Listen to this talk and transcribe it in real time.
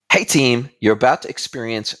Hey team, you're about to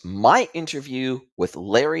experience my interview with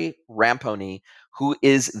Larry Ramponi, who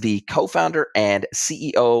is the co-founder and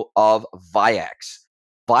CEO of Viax.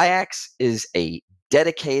 Viax is a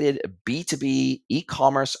dedicated B2B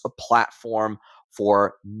e-commerce platform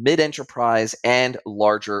for mid-enterprise and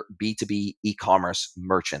larger B2B e-commerce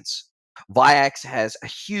merchants. Viax has a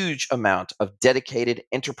huge amount of dedicated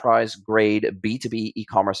enterprise-grade B2B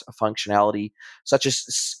e-commerce functionality, such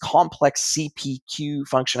as complex CPQ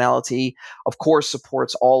functionality. Of course,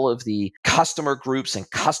 supports all of the customer groups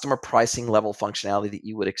and customer pricing level functionality that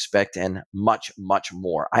you would expect, and much, much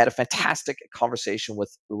more. I had a fantastic conversation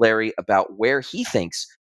with Larry about where he thinks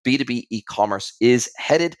B2B e-commerce is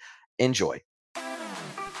headed. Enjoy.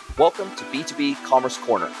 Welcome to B2B Commerce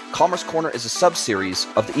Corner. Commerce Corner is a sub-series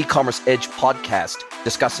of the E-commerce Edge podcast,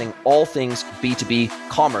 discussing all things B2B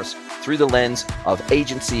commerce through the lens of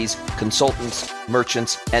agencies, consultants,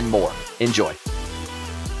 merchants, and more. Enjoy.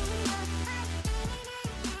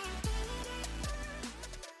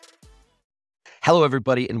 Hello,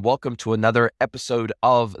 everybody, and welcome to another episode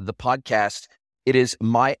of the podcast. It is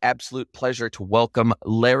my absolute pleasure to welcome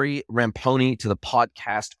Larry Ramponi to the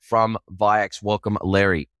podcast from Viax. Welcome,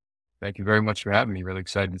 Larry. Thank you very much for having me. Really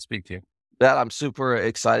excited to speak to you. I'm super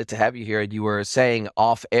excited to have you here. And you were saying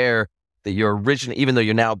off air that you're originally, even though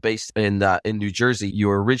you're now based in New Jersey, you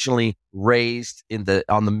were originally raised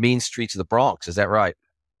on the mean streets of the Bronx. Is that right?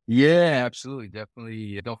 Yeah, absolutely.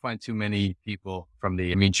 Definitely. I don't find too many people from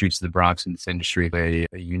the mean streets of the Bronx in this industry.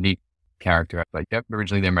 A unique character. Like,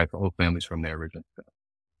 originally there, my whole family's from there originally.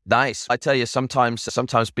 Nice. I tell you, sometimes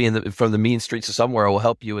being from the mean streets of somewhere will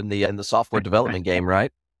help you in the software development game,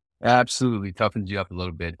 right? Absolutely. Toughens you up a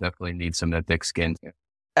little bit. Definitely need some of that thick skin. Yeah.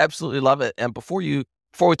 Absolutely love it. And before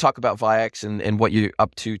we talk about Viax and what you're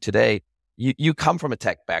up to today, you come from a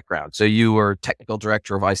tech background. So you were technical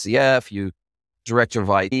director of ICF, you director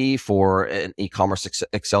of IT for an e-commerce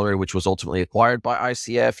accelerator, which was ultimately acquired by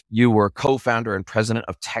ICF. You were co-founder and president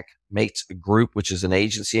of TechMates Group, which is an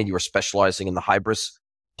agency, and you were specializing in the Hybris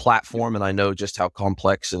platform. And I know just how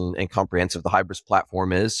complex and comprehensive the Hybris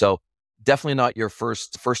platform is. So definitely not your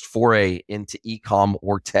first foray into e-com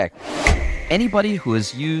or tech. Anybody who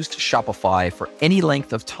has used Shopify for any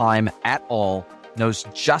length of time at all knows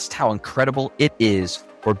just how incredible it is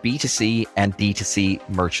for B2C and D2C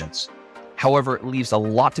merchants. However, it leaves a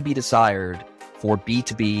lot to be desired for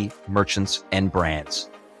B2B merchants and brands.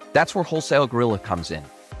 That's where Wholesale Gorilla comes in.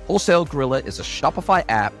 Wholesale Gorilla is a Shopify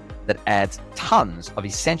app that adds tons of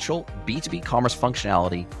essential B2B commerce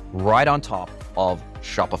functionality right on top of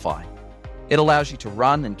Shopify. It allows you to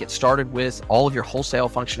run and get started with all of your wholesale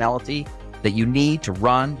functionality that you need to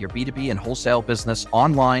run your B2B and wholesale business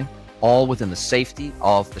online, all within the safety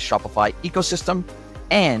of the Shopify ecosystem.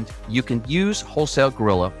 And you can use Wholesale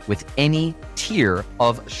Gorilla with any tier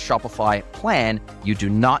of Shopify plan. You do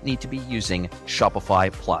not need to be using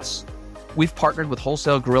Shopify Plus. We've partnered with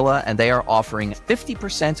Wholesale Gorilla, and they are offering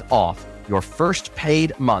 50% off your first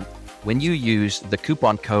paid month when you use the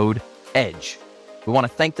coupon code EDGE. We want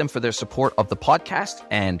to thank them for their support of the podcast,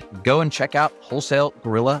 and go and check out Wholesale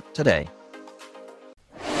Gorilla today.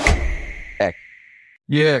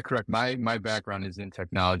 Yeah, correct. My background is in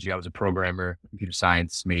technology. I was a programmer, computer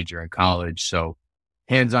science major in college. So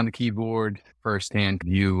hands on the keyboard, firsthand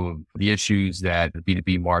view of the issues that the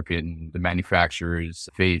B2B market and the manufacturers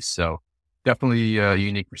face. So definitely a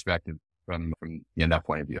unique perspective from that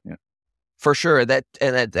point of view. Yeah. For sure.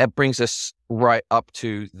 That brings us right up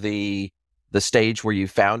to the stage where you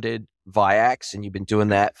founded Viax, and you've been doing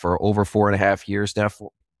that for over 4.5 years now,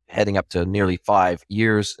 heading up to nearly 5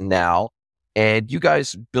 years now. And you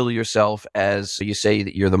guys bill yourself as, you say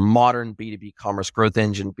that you're the modern B2B commerce growth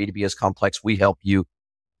engine. B2B is complex. We help you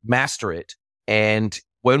master it. And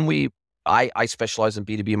I specialize in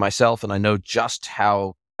B2B myself, and I know just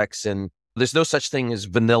how complex, and there's no such thing as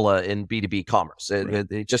vanilla in B2B commerce.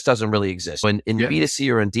 It just doesn't really exist. In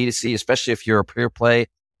B2C or in D2C, especially if you're a pure play,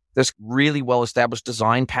 there's really well-established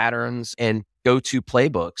design patterns and go-to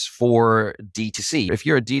playbooks for D2C. If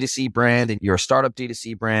you're a D2C brand and you're a startup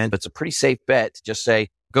D2C brand, it's a pretty safe bet to just say,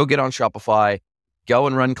 go get on Shopify, go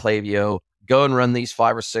and run Klaviyo, go and run these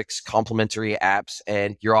 5 or 6 complementary apps,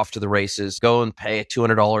 and you're off to the races. Go and pay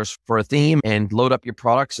 $200 for a theme and load up your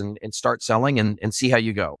products and start selling and see how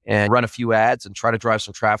you go. And run a few ads and try to drive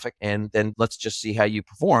some traffic, and then let's just see how you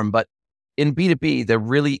perform. But in B2B, there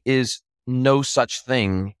really is no such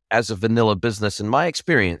thing as a vanilla business, in my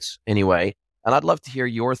experience anyway. And I'd love to hear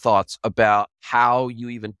your thoughts about how you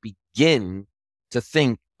even begin to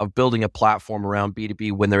think of building a platform around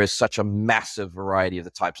B2B when there is such a massive variety of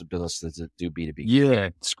the types of businesses that do B2B? Yeah,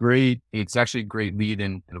 it's great. It's actually a great lead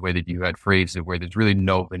in the way that you had phrased it, where there's really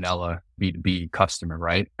no vanilla B2B customer,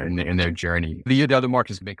 right? In their journey. The other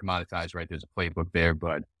markets have been commoditized, right? There's a playbook there,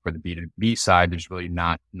 but for the B2B side, there's really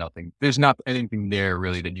nothing. There's not anything there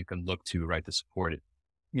really that you can look to, right, to support it.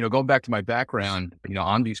 Going back to my background,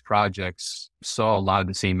 on these projects, saw a lot of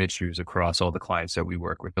the same issues across all the clients that we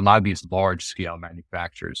work with. A lot of these large scale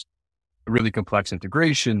manufacturers, really complex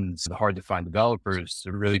integrations, hard to find developers,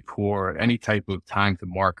 really poor, any type of time to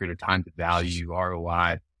market or time to value,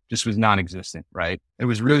 ROI, just was non-existent, right? It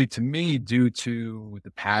was really, to me, due to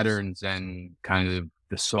the patterns and kind of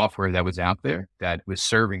the software that was out there that was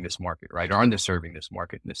serving this market, right? Or underserving this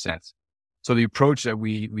market in a sense. So the approach that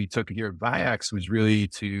we took here at Viax was really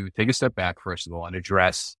to take a step back, first of all, and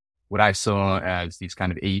address what I saw as these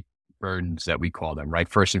kind of 8 burdens that we call them, right?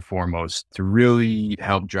 First and foremost, to really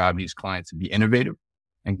help drive these clients to be innovative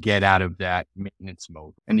and get out of that maintenance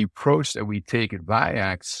mode. And the approach that we take at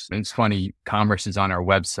Viax, and it's funny, commerce is on our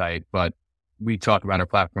website, but we talk about our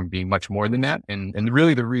platform being much more than that. And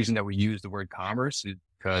really the reason that we use the word commerce is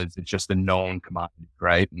because it's just a known commodity,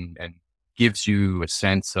 right? And gives you a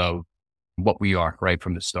sense of what we are right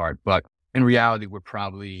from the start. But in reality, we're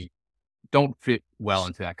probably don't fit well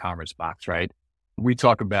into that commerce box, right? We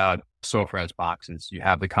talk about software as boxes. You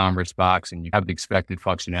have the commerce box and you have the expected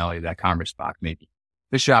functionality of that commerce box, maybe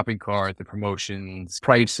the shopping cart, the promotions,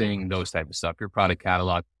 pricing, those type of stuff, your product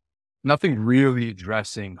catalog. Nothing really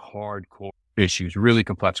addressing hardcore issues, really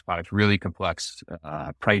complex products, really complex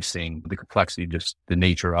pricing, the complexity, just the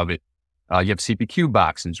nature of it. You have CPQ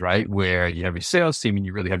boxes, right? Where you have your sales team and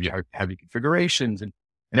you really have your heavy configurations and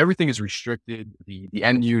everything is restricted. The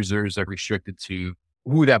end users are restricted to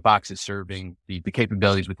who that box is serving, the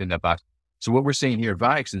capabilities within that box. So what we're saying here at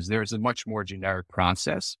Viax is there's a much more generic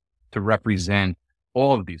process to represent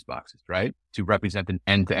all of these boxes, right? To represent an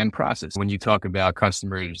end-to-end process. When you talk about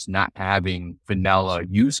customers not having vanilla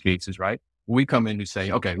use cases, right? We come in and say,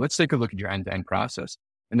 okay, let's take a look at your end-to-end process.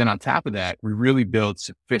 And then on top of that, we really build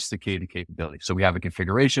sophisticated capabilities. So we have a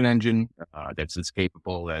configuration engine that's as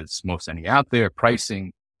capable as most any out there,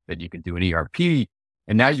 pricing that you can do an ERP.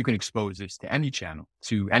 And now you can expose this to any channel,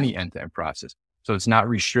 to any end-to-end process. So it's not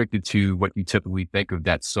restricted to what you typically think of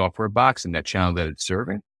that software box and that channel that it's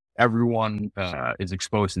serving. Everyone is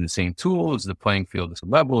exposed to the same tools. The playing field is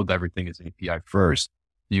leveled. Everything is API first.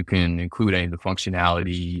 You can include any of the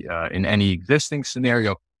functionality in any existing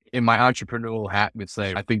scenario. In my entrepreneurial hat, would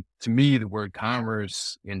say, I think to me, the word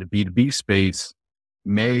commerce in the B2B space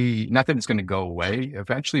not that it's going to go away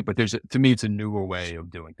eventually, but to me, it's a newer way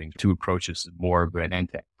of doing things to approach this more of an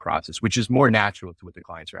end-to-end process, which is more natural to what the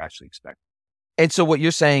clients are actually expecting. And so what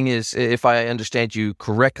you're saying is, if I understand you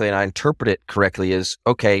correctly and I interpret it correctly, is,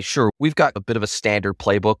 okay, sure, we've got a bit of a standard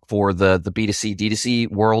playbook for the B2C,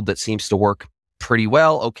 D2C world that seems to work pretty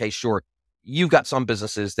well. Okay, sure. You've got some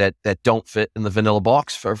businesses that don't fit in the vanilla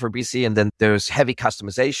box for BC. And then there's heavy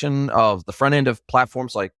customization of the front end of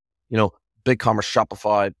platforms like, BigCommerce,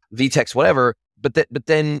 Shopify, VTEX, whatever. But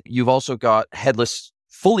then you've also got headless,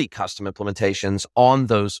 fully custom implementations on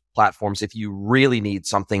those platforms if you really need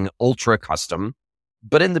something ultra custom.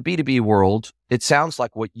 But in the B2B world, it sounds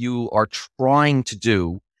like what you are trying to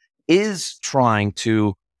do is trying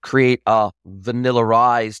to create a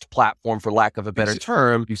vanillaized platform, for lack of a better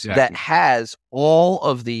term, that has all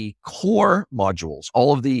of the core modules,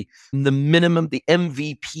 all of the minimum, the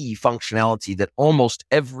MVP functionality that almost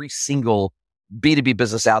every single B2B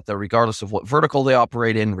business out there, regardless of what vertical they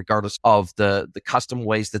operate in, regardless of the custom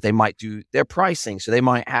ways that they might do their pricing. So they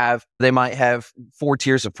might have 4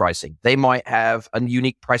 tiers of pricing. They might have a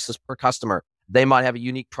unique price list per customer. They might have a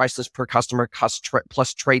unique price list per customer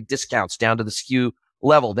plus trade discounts down to the SKU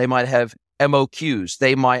level. They might have MOQs.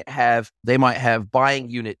 They might have buying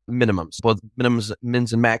unit minimums, both minimums,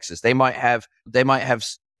 mins, and maxes. They might have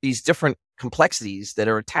these different complexities that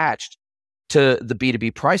are attached to the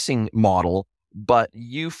B2B pricing model. But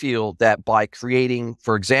you feel that by creating,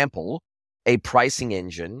 for example, a pricing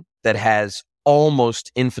engine that has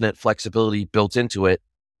almost infinite flexibility built into it,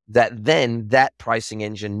 that pricing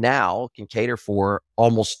engine now can cater for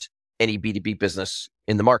almost any B2B business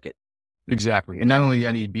in the market. Exactly. And not only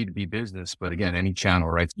any B2B business, but again, any channel,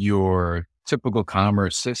 right? Your typical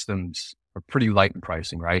commerce systems are pretty light in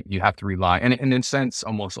pricing, right? You have to rely, and in a sense,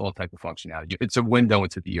 almost all type of functionality. It's a window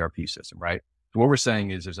into the ERP system, right? So what we're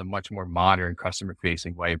saying is there's a much more modern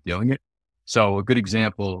customer-facing way of doing it. So a good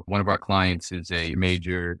example, one of our clients is a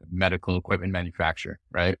major medical equipment manufacturer,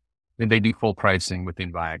 right? And they do full pricing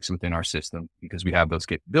within Viax, within our system, because we have those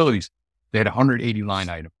capabilities. They had 180 line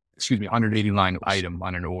items. 180 line item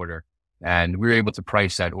on an order. And we were able to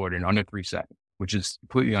price that order in under 3 seconds, which is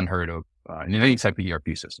completely unheard of in any type of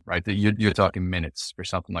ERP system, right? That you're talking minutes or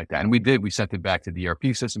something like that. And we sent it back to the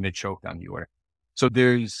ERP system. It choked on the order. So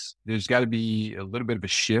there's got to be a little bit of a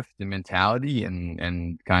shift in mentality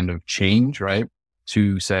and kind of change, right?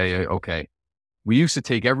 To say, okay, we used to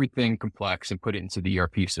take everything complex and put it into the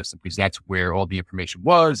ERP system because that's where all the information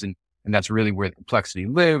was. And that's really where the complexity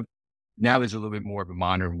lived. Now there's a little bit more of a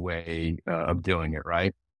modern way of doing it,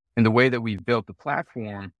 right? And the way that we built the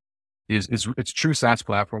platform is it's a true SaaS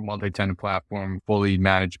platform, multi-tenant platform, fully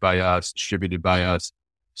managed by us, distributed by us.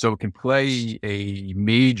 So it can play a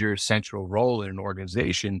major central role in an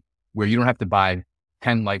organization where you don't have to buy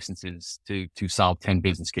 10 licenses to solve 10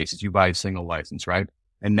 business cases. You buy a single license, right?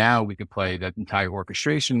 And now we can play that entire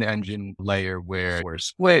orchestration engine layer where we're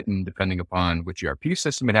split, and depending upon which ERP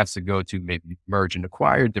system it has to go to, maybe merge and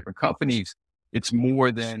acquire different companies. It's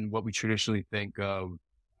more than what we traditionally think of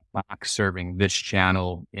box serving this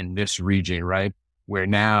channel in this region, right? Where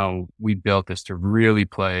now we built this to really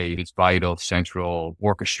play its vital, central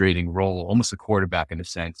orchestrating role, almost a quarterback in a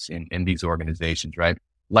sense in these organizations, right?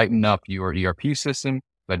 Lighten up your ERP system,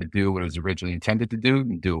 let it do what it was originally intended to do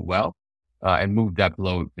and do it well, and move that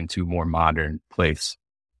load into a more modern place.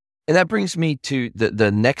 And that brings me to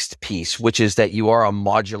the next piece, which is that you are a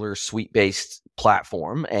modular suite-based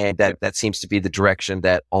platform. And that seems to be the direction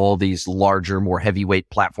that all these larger, more heavyweight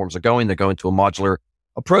platforms are going. They're going to a modular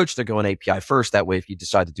approach. They're going API first. That way, if you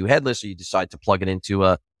decide to do headless or you decide to plug it into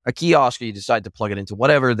a kiosk or you decide to plug it into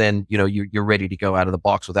whatever, then, you're ready to go out of the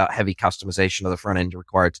box without heavy customization of the front end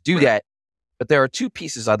required to do that. But there are two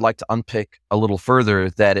pieces I'd like to unpick a little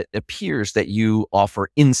further that it appears that you offer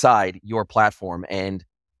inside your platform. And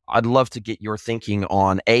I'd love to get your thinking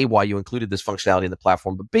on A, why you included this functionality in the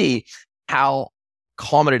platform, but B, how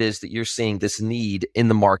common it is that you're seeing this need in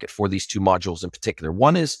the market for these two modules in particular.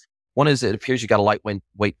 One is it appears you got a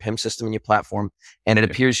lightweight PIM system in your platform, and it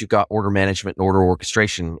appears you've got order management and order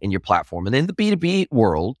orchestration in your platform. And in the B2B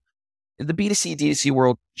world, in the B2C, D2C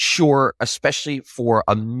world, sure, especially for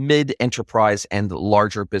a mid-enterprise and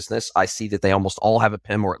larger business, I see that they almost all have a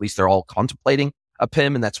PIM, or at least they're all contemplating a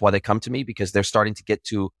PIM, and that's why they come to me, because they're starting to get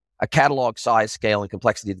to a catalog size, scale, and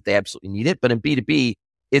complexity that they absolutely need it. But in B2B,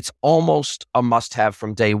 it's almost a must-have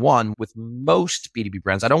from day one with most B2B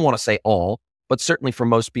brands. I don't want to say all, but certainly for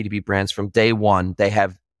most B2B brands from day one, they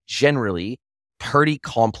have generally pretty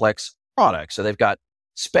complex products. So they've got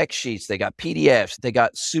spec sheets, they got PDFs, they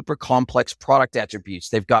got super complex product attributes,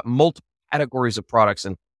 they've got multiple categories of products,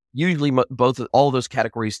 and usually all those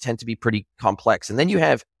categories tend to be pretty complex. And then you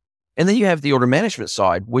have the order management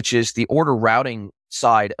side, which is the order routing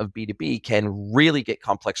side of B2B, can really get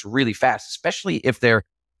complex really fast, especially if they're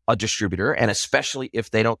a distributor and especially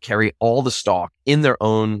if they don't carry all the stock in their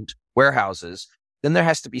own warehouses. Then there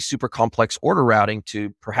has to be super complex order routing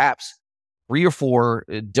to perhaps 3 or 4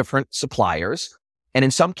 different suppliers. And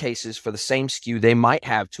in some cases, for the same SKU, they might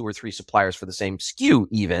have 2 or 3 suppliers for the same SKU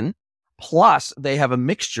even. Plus, they have a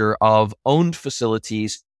mixture of owned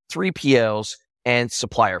facilities, 3PLs, and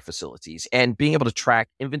supplier facilities. And being able to track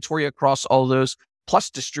inventory across all those, plus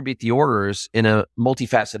distribute the orders in a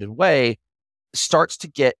multifaceted way, starts to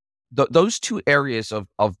get those two areas of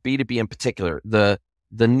B2B in particular, the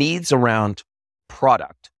needs around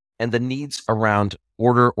product and the needs around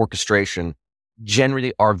order orchestration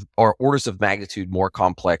generally are orders of magnitude more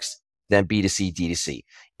complex than B2C, D2C.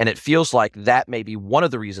 And it feels like that may be one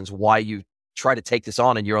of the reasons why you try to take this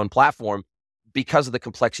on in your own platform, because of the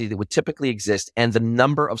complexity that would typically exist and the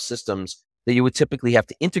number of systems that you would typically have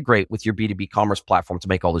to integrate with your B2B commerce platform to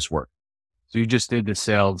make all this work. So you just did the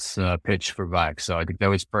sales pitch for Vax. So I think that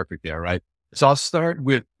was perfect there, right? So I'll start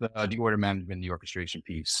with the order management and the orchestration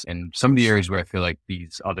piece and some of the areas where I feel like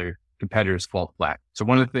these other competitors fall flat. So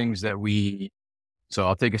one of the things that so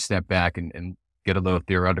I'll take a step back and get a little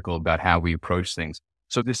theoretical about how we approach things.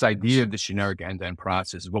 So this idea of the generic end-to-end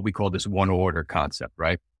process is what we call this one order concept,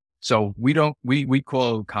 right? So we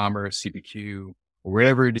call commerce, CPQ, or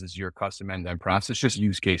whatever it is your custom end-to-end process, just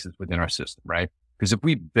use cases within our system, right? Because if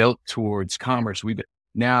we built towards commerce,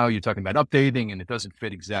 now you're talking about updating and it doesn't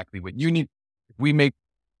fit exactly what you need. If we make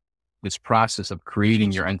this process of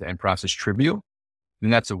creating your end-to-end process trivial,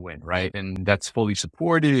 then that's a win, right? And that's fully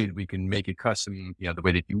supported. We can make it custom, the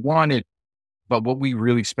way that you want it. But what we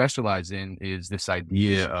really specialize in is this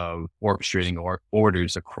idea of orchestrating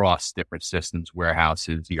orders across different systems,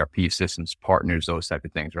 warehouses, ERP systems, partners, those type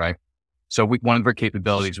of things, right? So one of our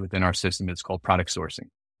capabilities within our system is called product sourcing.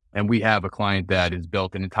 And we have a client that has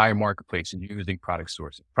built an entire marketplace using product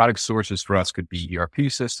sourcing. Product sources for us could be ERP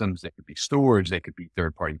systems, they could be stores, they could be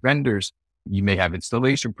third-party vendors. You may have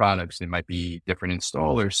installation products. It might be different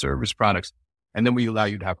installer service products. And then we allow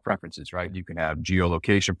you to have preferences, right? You can have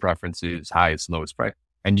geolocation preferences, highest, lowest price,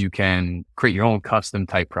 and you can create your own custom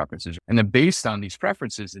type preferences. And then based on these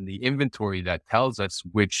preferences and the inventory that tells us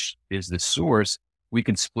which is the source, we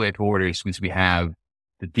can split orders since we have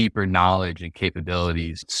the deeper knowledge and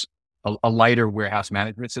capabilities. It's a lighter warehouse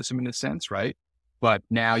management system in a sense, right? But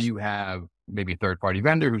now you have maybe a third-party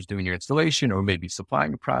vendor who's doing your installation or maybe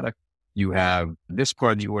supplying a product. You have this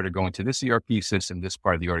part of the order going to this ERP system, this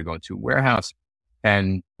part of the order going to a warehouse.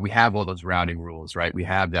 And we have all those routing rules, right? We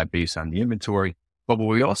have that based on the inventory. But what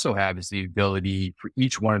we also have is the ability for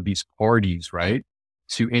each one of these parties, right,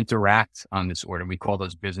 to interact on this order. And we call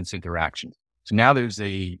those business interactions. So now there's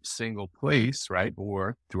a single place, right,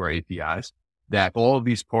 or through our APIs, that all of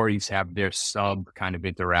these parties have their sub kind of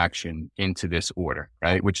interaction into this order,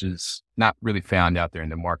 right, which is not really found out there in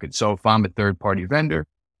the market. So if I'm a third-party vendor,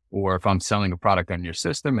 or if I'm selling a product on your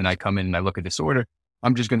system and I come in and I look at this order,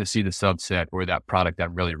 I'm just going to see the subset or that product that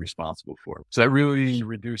I'm really responsible for. So that really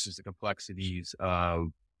reduces the complexities of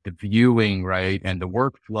the viewing, right? And the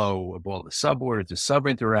workflow of all the suborders, the sub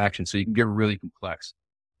interactions. So you can get really complex.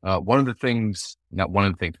 Not one of the things,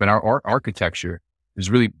 but our architecture is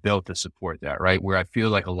really built to support that, right? Where I feel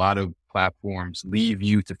like a lot of platforms leave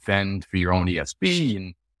you to fend for your own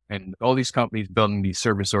ESB and all these companies building these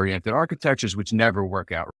service-oriented architectures, which never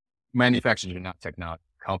work out. Manufacturers are not technology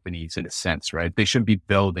companies in a sense, right? They shouldn't be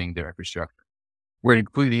building their infrastructure. We're a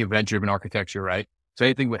completely event-driven architecture, right? So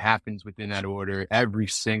anything that happens within that order, every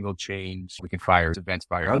single change, we can fire events,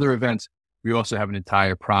 fire other events. We also have an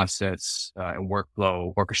entire process and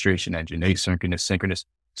workflow orchestration engine, asynchronous, synchronous.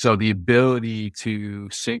 So the ability to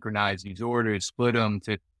synchronize these orders, split them,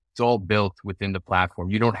 it's all built within the platform.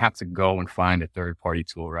 You don't have to go and find a third-party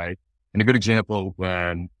tool, right? And a good example,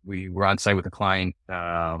 when we were on site with a client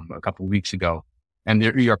a couple of weeks ago, and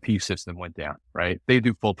their ERP system went down, right? They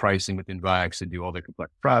do full pricing within Viex. They do all their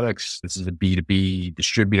complex products. This is a B2B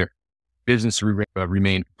distributor. Business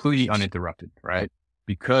remained completely uninterrupted, right?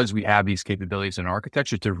 Because we have these capabilities in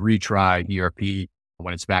architecture to retry ERP.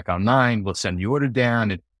 When it's back online, we'll send the order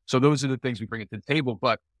down. And so those are the things we bring to the table.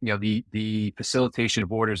 But, you know, the facilitation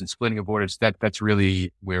of orders and splitting of orders, that's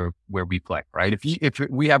really where we play, right? If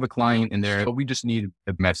we have a client in there, but we just need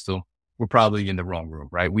a mess tool, we're probably in the wrong room,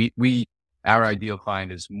 right? Our ideal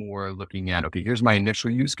client is more looking at, okay, here's my initial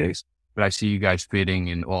use case, but I see you guys fitting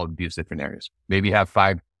in all of these different areas. Maybe have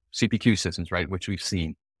 5 CPQ systems, right? Which we've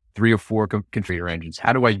seen, 3 or 4 configure engines.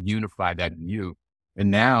 How do I unify that view? And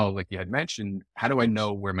now, like you had mentioned, how do I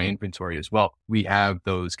know where my inventory is? Well, we have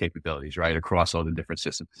those capabilities, right? Across all the different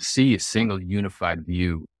systems to see a single unified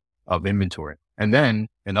view of inventory. And then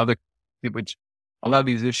which a lot of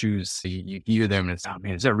these issues, you hear them and it's, oh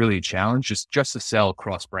man, is that really a challenge? Just to sell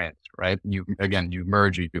cross brands, right? You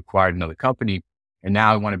merge, you acquired another company, and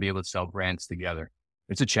now I want to be able to sell brands together.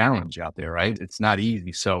 It's a challenge out there, right? It's not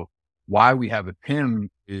easy. So why we have a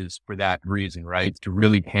PIM is for that reason, right? To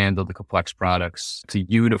really handle the complex products, to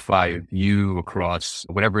unify a view across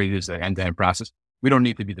whatever it is, the end-to-end process. We don't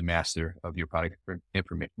need to be the master of your product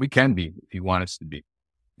information. We can be if you want us to be.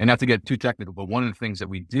 And not to get too technical, but one of the things that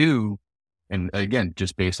we do, and again,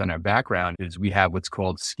 just based on our background, is we have what's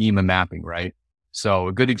called schema mapping, right? So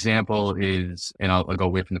a good example is, and I'll go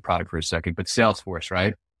away from the product for a second, but Salesforce,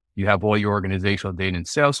 right? You have all your organizational data in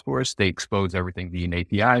Salesforce. They expose everything via an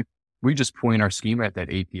API. We just point our schema at that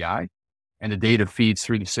API, and the data feeds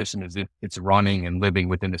through the system as if it's running and living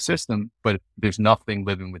within the system, but there's nothing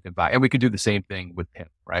living within Viex. And we could do the same thing with PIM,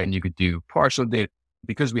 right? And you could do partial data.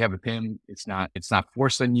 Because we have a PIM, it's not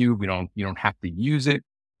forced on you. You don't have to use it.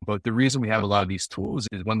 But the reason we have a lot of these tools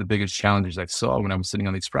is one of the biggest challenges I saw when I was sitting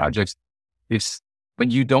on these projects is when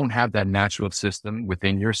you don't have that natural system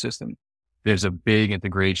within your system, there's a big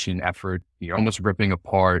integration effort. You're almost ripping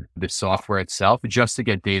apart the software itself just to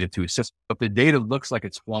get data to a system. If the data looks like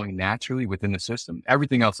it's flowing naturally within the system,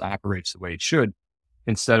 everything else operates the way it should.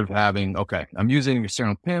 Instead of having, okay, I'm using an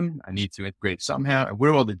external PIM, I need to integrate somehow. And what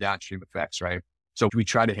are all the downstream effects, right? So we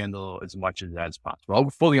try to handle as much of that as possible.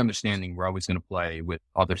 Fully understanding we're always going to play with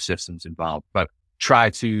other systems involved, but try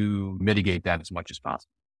to mitigate that as much as possible.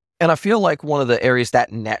 And I feel like one of the areas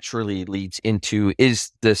that naturally leads into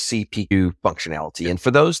is the CPQ functionality. And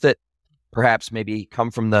for those that perhaps maybe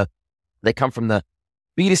come from the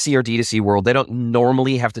B2C or D2C world, they don't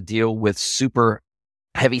normally have to deal with super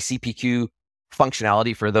heavy CPQ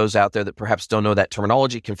functionality. For those out there that perhaps don't know that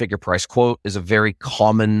terminology, configure, price, quote is a very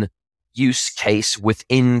common use case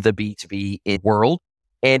within the B2B world.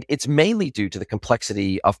 And it's mainly due to the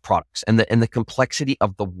complexity of products and the complexity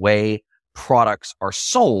of the way products are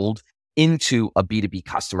sold into a B2B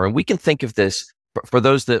customer. And we can think of this for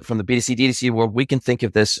those that from the B2C, D2C world, we can think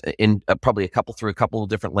of this in probably through a couple of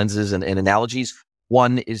different lenses and analogies.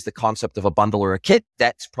 One is the concept of a bundle or a kit.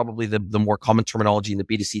 That's probably the more common terminology in the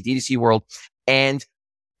B2C, D2C world, and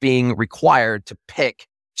being required to pick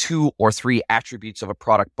 2 or 3 attributes of a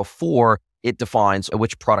product before it defines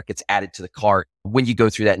which product gets added to the cart when you go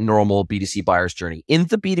through that normal B2C buyer's journey. In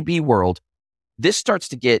the B2B world, this starts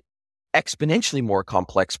to get exponentially more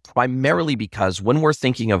complex, primarily because when we're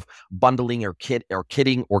thinking of bundling or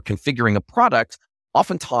kitting or configuring a product,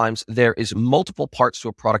 oftentimes there is multiple parts to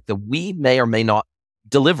a product that we may or may not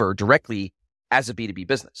deliver directly as a B2B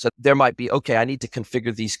business. So there might be, okay, I need to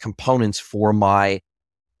configure these components for my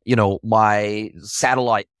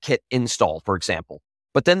satellite kit install, for example.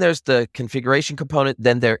 But then there's the configuration component,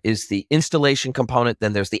 then there is the installation component,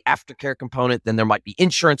 then there's the aftercare component, then there might be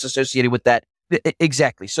insurance associated with that.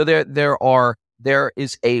 Exactly. So there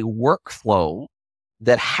is a workflow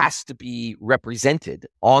that has to be represented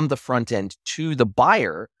on the front end to the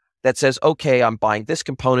buyer that says, okay, I'm buying this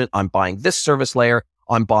component, I'm buying this service layer,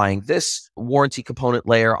 I'm buying this warranty component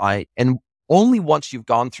layer. And only once you've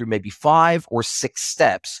gone through maybe 5 or 6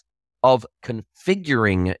 steps of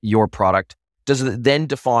configuring your product does it then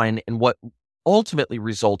define and what ultimately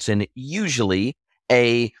results in usually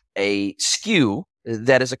a SKU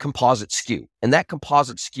that is a composite SKU. And that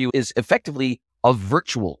composite SKU is effectively a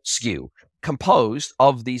virtual SKU composed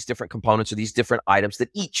of these different components or these different items that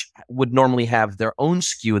each would normally have their own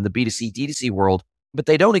SKU in the B2C, D2C world, but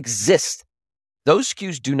they don't exist. Those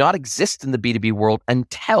SKUs do not exist in the B2B world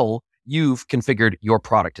until you've configured your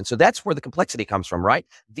product. And so that's where the complexity comes from, right?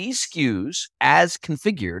 These SKUs, as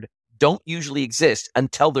configured, don't usually exist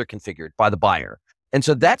until they're configured by the buyer. And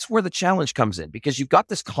so that's where the challenge comes in, because you've got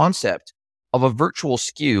this concept of a virtual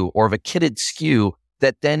SKU or of a kitted SKU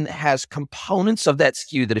that then has components of that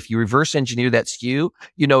SKU that if you reverse engineer that SKU,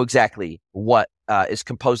 you know exactly what is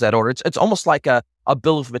composed that order. It's almost like a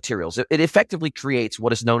bill of materials. It effectively creates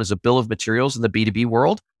what is known as a bill of materials in the B2B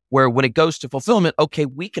world, where when it goes to fulfillment, okay,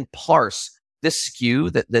 we can parse this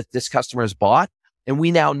SKU that this customer has bought, and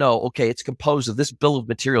we now know, okay, it's composed of this bill of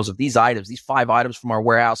materials of these items, these 5 items from our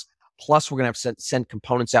warehouse, plus we're going to have to send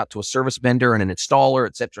components out to a service vendor and an installer,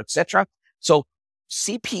 et cetera, et cetera. So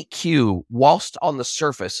CPQ, whilst on the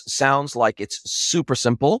surface sounds like it's super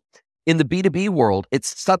simple, in the B2B world, it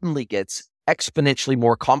suddenly gets exponentially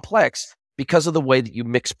more complex because of the way that you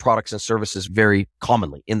mix products and services very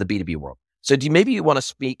commonly in the B2B world. So maybe you want to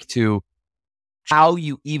speak to how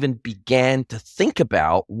you even began to think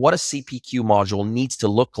about what a CPQ module needs to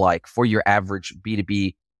look like for your average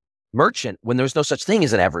B2B merchant when there's no such thing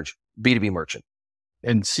as an average B2B merchant.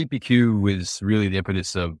 And CPQ was really the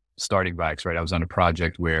impetus of starting Bikes, right? I was on a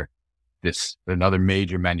project where another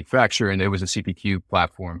major manufacturer, and it was a CPQ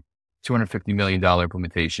platform, $250 million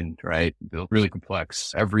implementation, right? Really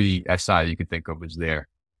complex. Every SI you could think of was there.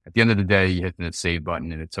 At the end of the day, you hit the save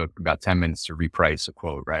button and it took about 10 minutes to reprice a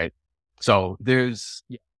quote, right? So there's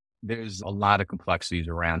a lot of complexities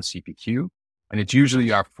around CPQ, and it's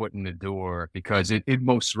usually our foot in the door because it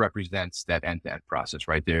most represents that end-to-end process,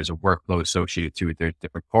 right? There's a workflow associated to it. There's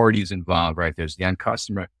different parties involved, right? There's the end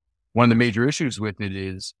customer. One of the major issues with it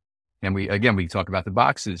is, and we talk about the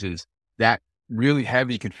boxes, is that really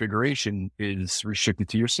heavy configuration is restricted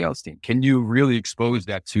to your sales team. Can you really expose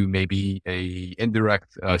that to maybe a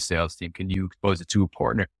indirect sales team? Can you expose it to a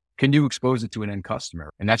partner? Can you expose it to an end customer?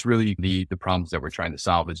 And that's really the problems that we're trying to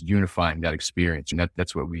solve, is unifying that experience. And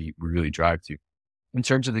that's what we really drive to. In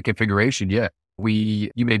terms of the configuration, you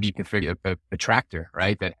maybe configure a tractor,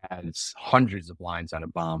 right? That has hundreds of lines on a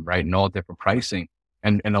BOM, right? And all different pricing.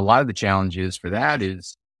 And a lot of the challenges for that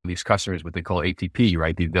is these customers, what they call ATP,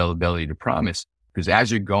 right? The availability to promise. Because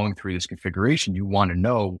as you're going through this configuration, you want to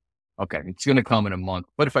know, okay, it's going to come in a month,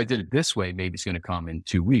 but if I did it this way, maybe it's going to come in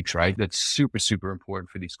 2 weeks, right? That's super, super important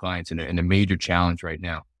for these clients and a major challenge right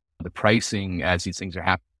now. The pricing as these things are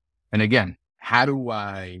happening. And again, how do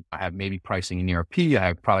I have maybe pricing in ERP? I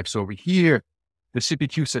have products over here. The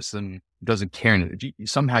CPQ system doesn't care.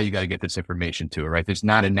 Somehow you got to get this information to it, right? There's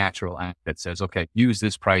not a natural app that says, okay, use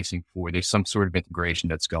this pricing there's some sort of integration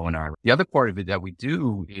that's going on. The other part of it that we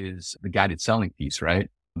do is the guided selling piece, right?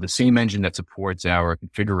 The same engine that supports our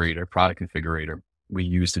product configurator, we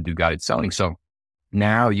use to do guided selling. So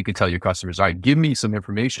now you can tell your customers, all right, give me some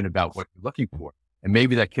information about what you're looking for. And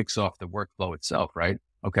maybe that kicks off the workflow itself, right?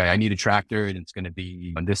 Okay, I need a tractor and it's going to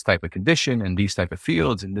be on this type of condition and these type of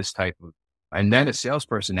fields and this type of, and then a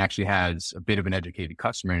salesperson actually has a bit of an educated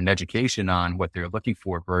customer and education on what they're looking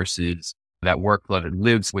for versus that workflow that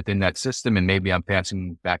lives within that system. And maybe I'm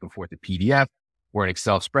passing back and forth a PDF or an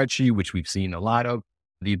Excel spreadsheet, which we've seen a lot of.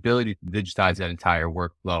 the ability to digitize that entire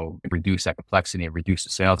workflow and reduce that complexity and reduce the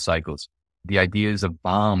sales cycles. The ideas of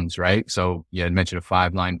bombs, right? So you had mentioned a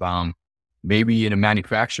 5-line bomb. Maybe in a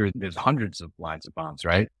manufacturer, there's hundreds of lines of bombs,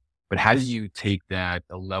 right? But how do you take that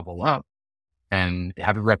a level up and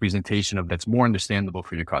have a representation of that's more understandable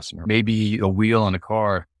for your customer? Maybe a wheel on a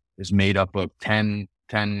car is made up of 10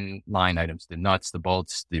 line items, the nuts, the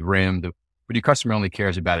bolts, the rim, but your customer only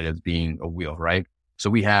cares about it as being a wheel, right? So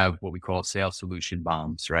we have what we call sales solution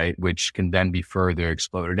bombs, right? Which can then be further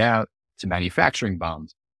exploded out to manufacturing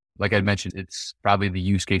bombs. Like I mentioned, it's probably the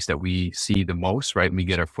use case that we see the most, right? When we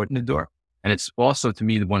get our foot in the door. And it's also, to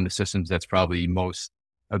me, one of the systems that's probably most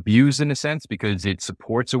abused in a sense because it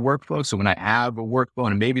supports a workflow. So when I have a workflow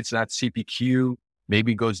and maybe it's not CPQ,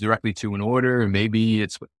 maybe it goes directly to an order, or maybe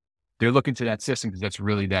they're looking to that system because that's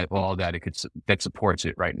really all that that supports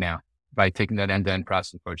it right now. By taking that end-to-end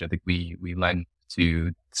process approach, I think we lend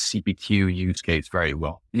to CPQ use case very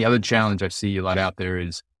well. The other challenge I see a lot out there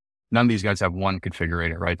is none of these guys have one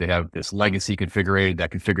configurator, right? They have this legacy configurator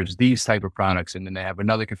that configures these type of products, and then they have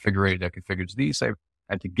another configurator that configures these type.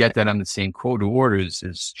 And to get that on the same quote of orders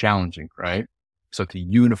is challenging, right? So to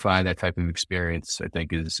unify that type of experience, I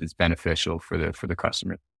think is beneficial for the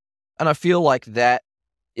customer. And I feel like that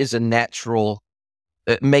is it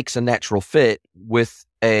makes a natural fit with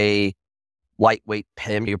a lightweight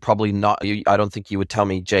PIM. You're probably not, I don't think you would tell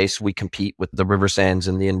me, Jace, we compete with the Riversands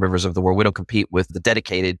and the In-Rivers of the world. We don't compete with the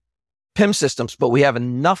dedicated PIM systems, but we have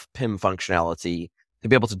enough PIM functionality to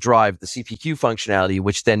be able to drive the CPQ functionality,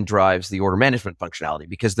 which then drives the order management functionality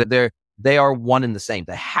because they are one and the same.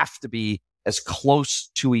 They have to be as close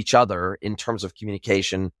to each other in terms of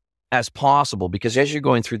communication as possible, because as you're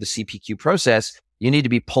going through the CPQ process, you need to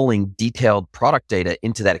be pulling detailed product data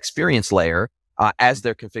into that experience layer as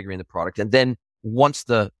they're configuring the product. And then once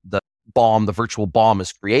the virtual BOM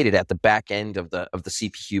is created at the back end of the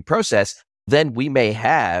CPQ process, then we may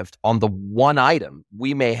have on the one item,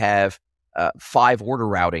 we may have 5 order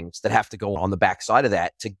routings that have to go on the backside of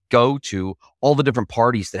that to go to all the different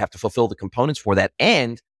parties that have to fulfill the components for that.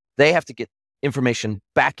 And they have to get information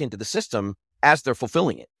back into the system as they're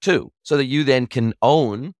fulfilling it too, so that you then can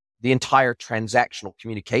own the entire transactional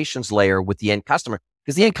communications layer with the end customer,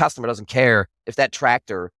 because the end customer doesn't care if that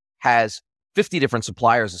tractor has 50 different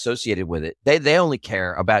suppliers associated with it. They only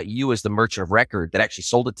care about you as the merchant of record that actually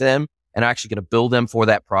sold it to them and are actually going to bill them for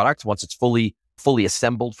that product once it's fully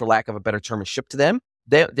assembled, for lack of a better term, and shipped to them.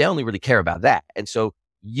 They only really care about that. And so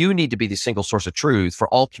you need to be the single source of truth for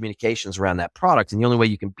all communications around that product. And the only way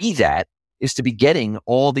you can be that is to be getting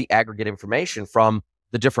all the aggregate information from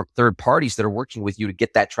the different third parties that are working with you to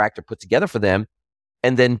get that tractor put together for them.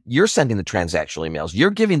 And then you're sending the transactional emails. You're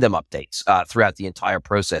giving them updates throughout the entire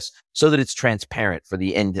process so that it's transparent for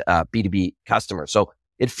the end B2B customer. So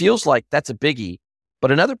it feels like that's a biggie.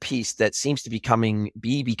 But another piece that seems to be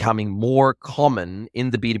becoming more common in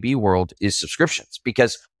the B2B world is subscriptions,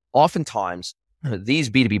 because oftentimes these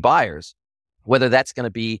B2B buyers, whether that's going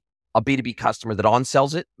to be a B2B customer that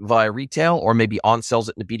on-sells it via retail or maybe on-sells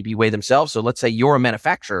it in a B2B way themselves. So let's say you're a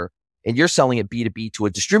manufacturer and you're selling it B2B to a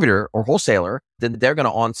distributor or wholesaler, then they're going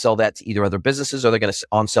to on-sell that to either other businesses or they're going to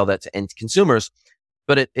on-sell that to end consumers.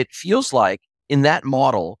 But it feels like in that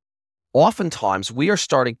model, oftentimes we are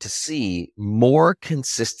starting to see more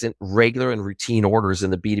consistent, regular and routine orders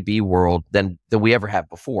in the B2B world than we ever have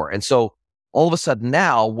before. And so all of a sudden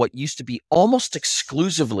now, what used to be almost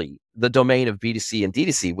exclusively the domain of B2C and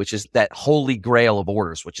D2C, which is that holy grail of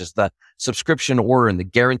orders, which is the subscription order and the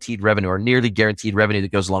guaranteed revenue or nearly guaranteed revenue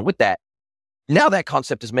that goes along with that. Now that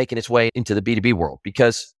concept is making its way into the B2B world,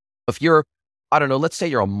 because if you're, I don't know, let's say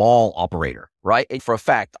you're a mall operator, right? And for a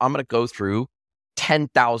fact, I'm going to go through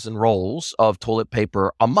 10,000 rolls of toilet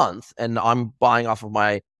paper a month and I'm buying off of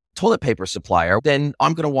my toilet paper supplier, then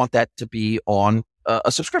I'm going to want that to be on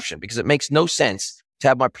a subscription, because it makes no sense to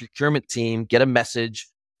have my procurement team get a message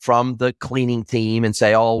from the cleaning team and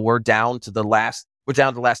say, oh, we're down to the last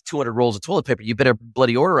 200 rolls of toilet paper. You better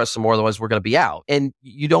bloody order us some more, otherwise we're going to be out. And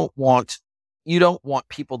you don't want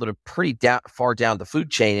people that are pretty far down the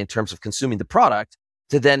food chain in terms of consuming the product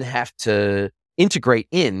to then have to integrate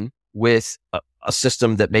in with a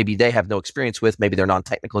system that maybe they have no experience with, maybe they're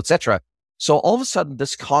non-technical, etc. So all of a sudden,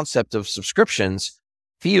 this concept of subscriptions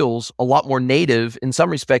feels a lot more native in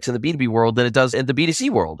some respects in the B2B world than it does in the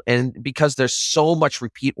B2C world. And because there's so much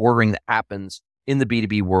repeat ordering that happens in the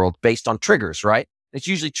B2B world based on triggers, right? It's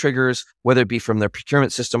usually triggers, whether it be from their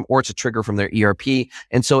procurement system or it's a trigger from their ERP.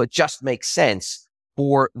 And so it just makes sense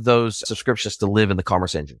for those subscriptions to live in the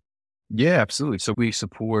commerce engine. Yeah, absolutely. So we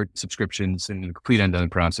support subscriptions in the complete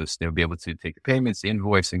end-to-end process. They'll be able to take the payments, the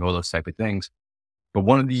invoicing, all those type of things. But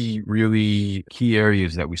one of the really key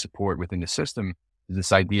areas that we support within the system is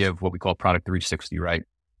this idea of what we call product 360, right?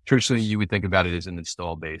 Traditionally, you would think about it as an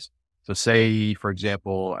install base. So say, for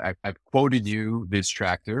example, I've quoted you this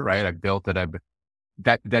tractor, right? I've built it.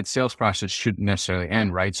 That sales process shouldn't necessarily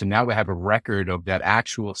end, right? So now we have a record of that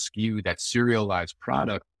actual SKU, that serialized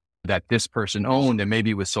product that this person owned and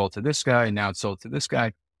maybe it was sold to this guy and now it's sold to this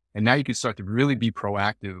guy. And now you can start to really be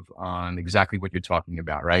proactive on exactly what you're talking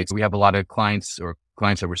about, right? So we have a lot of clients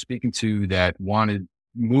that we're speaking to that want to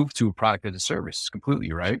move to a product as a service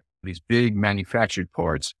completely, right? These big manufactured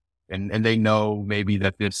parts. And they know maybe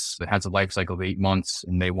that this has a life cycle of 8 months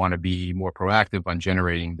and they want to be more proactive on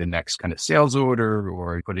generating the next kind of sales order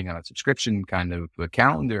or putting on a subscription kind of a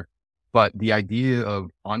calendar. But the idea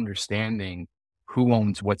of understanding who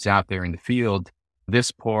owns what's out there in the field,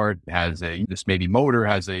 this maybe motor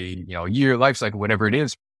has a year life cycle, whatever it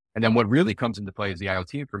is. And then what really comes into play is the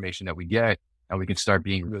IoT information that we get, and we can start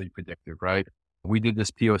being really predictive, right? We did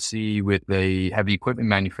this POC with a heavy equipment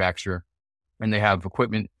manufacturer, and they have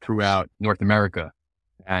equipment throughout North America,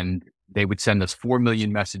 and they would send us 4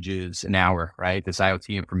 million messages an hour, right? This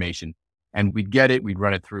IoT information, and we'd get it, we'd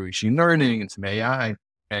run it through machine learning and some AI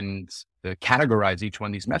and categorize each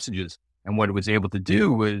one of these messages. And what it was able to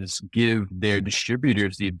do was give their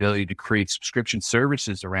distributors the ability to create subscription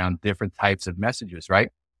services around different types of messages,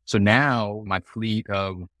 right? So now my fleet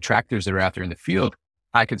of tractors that are out there in the field,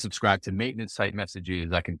 I can subscribe to maintenance site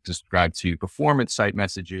messages. I can subscribe to performance site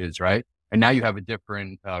messages, right? And now you have a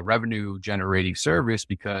different revenue generating service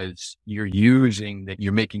because you're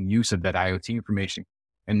making use of that IoT information.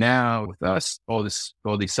 And now with us, all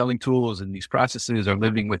these selling tools and these processes are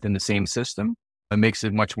living within the same system. It makes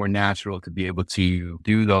it much more natural to be able to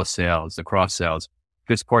do those sales, the cross sales.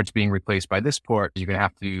 This part's being replaced by this part. You're going to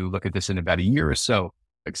have to look at this in about a year or so,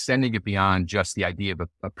 extending it beyond just the idea of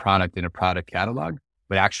a product in a product catalog,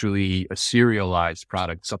 but actually a serialized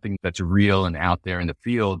product, something that's real and out there in the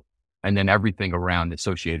field, and then everything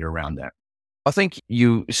associated around that. I think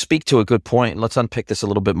you speak to a good point. Let's unpick this a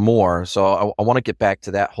little bit more. So I want to get back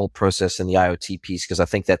to that whole process and the IoT piece, because I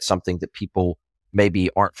think that's something that people maybe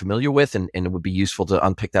aren't familiar with, and it would be useful to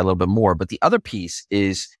unpick that a little bit more. But the other piece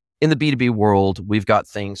is, in the B2B world, we've got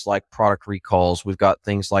things like product recalls. We've got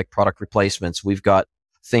things like product replacements. We've got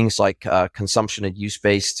things like consumption and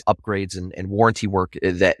use-based upgrades and warranty work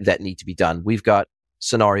that need to be done. We've got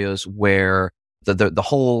scenarios where the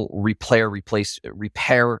whole repair, replace,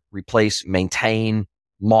 maintain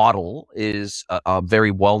model is a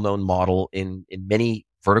very well-known model in many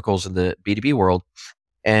verticals in the B2B world.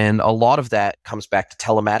 And a lot of that comes back to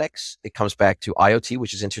telematics. It comes back to IoT,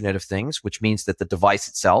 which is Internet of Things, which means that the device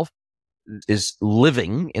itself is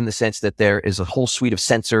living in the sense that there is a whole suite of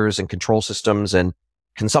sensors and control systems and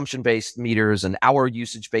consumption-based meters and hour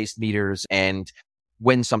usage-based meters. And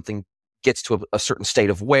when something gets to a certain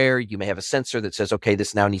state of wear, you may have a sensor that says, okay,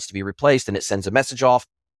 this now needs to be replaced, and it sends a message off.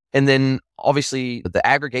 And then obviously the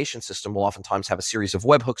aggregation system will oftentimes have a series of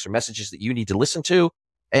webhooks or messages that you need to listen to.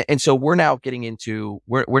 And so we're now getting into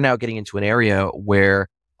an area where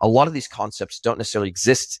a lot of these concepts don't necessarily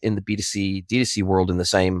exist in the B2C, D2C world in the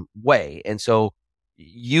same way. And so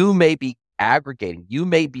you may be aggregating, you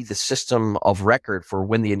may be the system of record for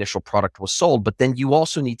when the initial product was sold, but then you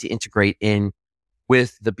also need to integrate in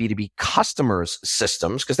with the B2B customers'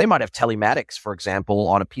 systems, because they might have telematics, for example,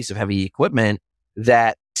 on a piece of heavy equipment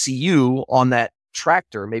that see you on that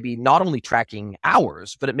tractor, maybe not only tracking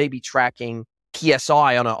hours, but it may be tracking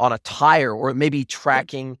PSI on a tire, or it may be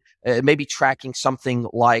tracking something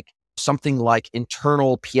like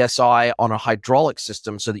internal PSI on a hydraulic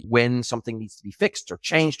system, so that when something needs to be fixed or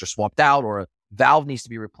changed or swapped out, or a valve needs to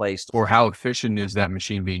be replaced, or how efficient is that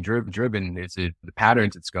machine being driven? Is it the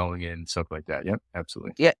patterns it's going in, stuff like that? Yep,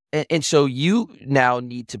 absolutely. Yeah, and so you now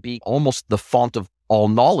need to be almost the font of all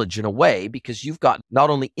knowledge in a way, because you've got not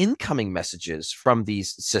only incoming messages from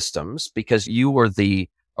these systems, because you were the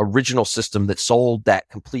original system that sold that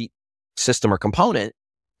complete system or component,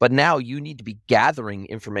 but now you need to be gathering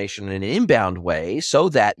information in an inbound way so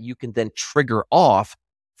that you can then trigger off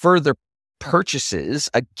further purchases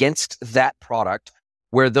against that product,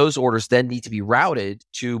 where those orders then need to be routed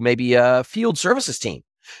to maybe a field services team,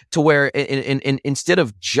 to where instead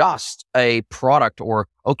of just a product, or,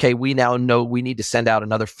 okay, we now know we need to send out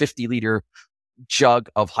another 50-liter jug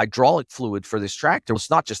of hydraulic fluid for this tractor. It's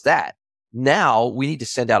not just that. Now we need to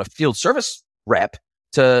send out a field service rep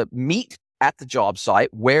to meet at the job site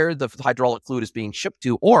where the hydraulic fluid is being shipped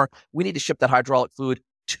to, or we need to ship that hydraulic fluid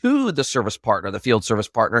to the service partner, the field service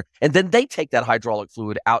partner, and then they take that hydraulic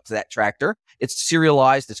fluid out to that tractor. It's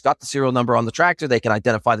serialized. It's got the serial number on the tractor. They can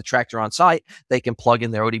identify the tractor on site. They can plug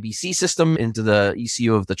in their ODBC system into the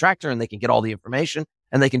ECU of the tractor, and they can get all the information,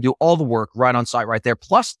 and they can do all the work right on site right there,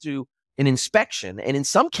 plus do an inspection. And in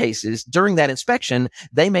some cases, during that inspection,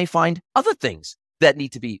 they may find other things that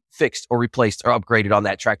need to be fixed or replaced or upgraded on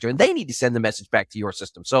that tractor, and they need to send the message back to your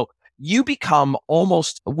system. So you become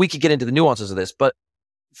almost, we could get into the nuances of this, but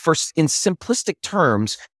in simplistic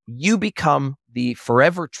terms, you become the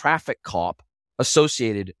forever traffic cop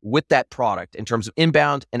associated with that product in terms of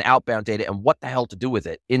inbound and outbound data and what the hell to do with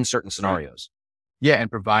it in certain scenarios. Yeah,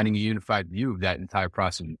 and providing a unified view of that entire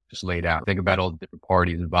process just laid out. Think about all the different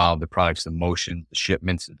parties involved, the products, the motion, the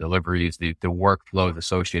shipments, the deliveries, the workflows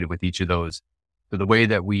associated with each of those. So the way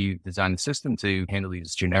that we design the system to handle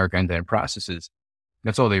these generic end-to-end processes,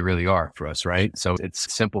 that's all they really are for us, right? So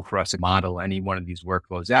it's simple for us to model any one of these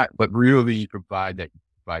workflows out, but really provide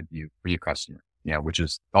view for your customer, which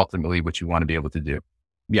is ultimately what you want to be able to do.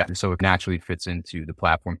 Yeah, so it naturally fits into the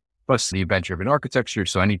platform. Plus the event-driven architecture.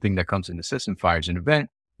 So anything that comes in the system fires an event.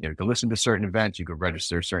 You can listen to certain events. You can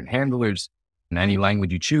register certain handlers. And any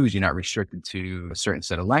language you choose, you're not restricted to a certain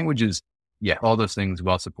set of languages. Yeah, all those things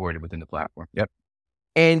well supported within the platform. Yep.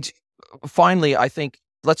 And finally, I think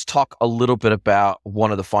let's talk a little bit about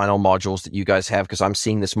one of the final modules that you guys have, because I'm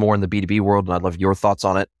seeing this more in the B2B world, and I'd love your thoughts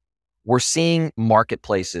on it. We're seeing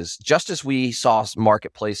marketplaces, just as we saw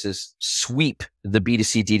marketplaces sweep the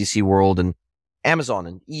B2C, D2C world, and Amazon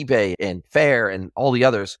and eBay and Fair and all the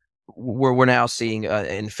others, we're now seeing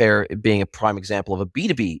and Fair being a prime example of a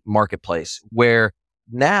B2B marketplace, where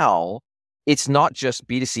now it's not just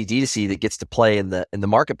B2C, D2C that gets to play in the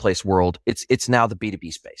marketplace world. It's now the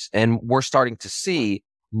B2B space. And we're starting to see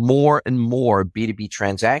more and more B2B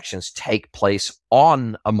transactions take place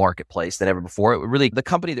on a marketplace than ever before. The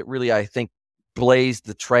company that really, I think, blazed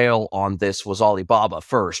the trail on this was Alibaba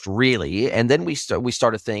first, really. And then we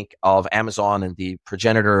start to think of Amazon and the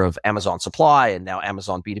progenitor of Amazon Supply and now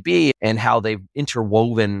Amazon B2B, and how they've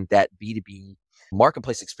interwoven that B2B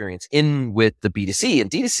marketplace experience in with the B2C and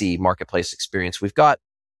D2C marketplace experience. We've got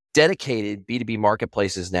dedicated B2B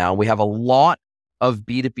marketplaces now. We have a lot of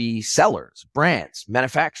B2B sellers, brands,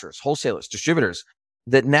 manufacturers, wholesalers, distributors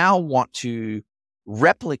that now want to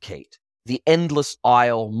replicate the endless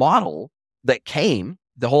aisle model that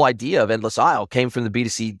the whole idea of endless aisle came from the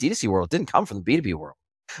B2C, D2C world. It didn't come from the B2B world.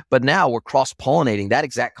 But now we're cross-pollinating that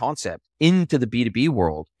exact concept into the B2B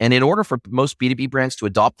world. And in order for most B2B brands to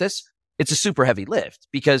adopt this, it's a super heavy lift,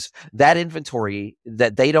 because that inventory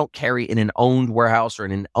that they don't carry in an owned warehouse or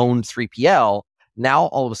in an owned 3PL, now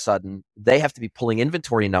all of a sudden they have to be pulling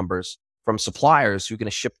inventory numbers from suppliers who are going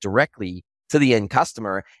to ship directly to the end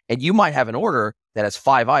customer. And you might have an order that has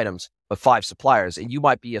 5 items, but 5 suppliers, and you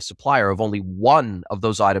might be a supplier of only one of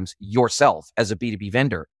those items yourself as a B2B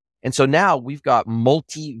vendor. And so now we've got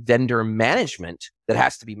multi-vendor management that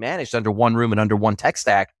has to be managed under one room and under one tech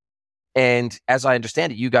stack. And as I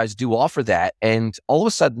understand it, you guys do offer that. And all of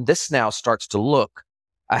a sudden, this now starts to look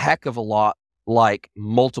a heck of a lot like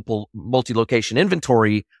multi-location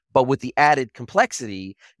inventory, but with the added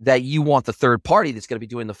complexity that you want the third party that's going to be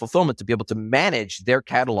doing the fulfillment to be able to manage their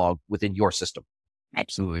catalog within your system.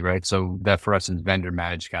 Absolutely, right? So that for us is vendor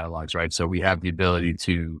managed catalogs, right? So we have the ability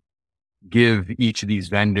to give each of these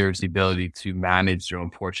vendors the ability to manage their own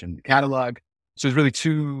portion of the catalog. So there's really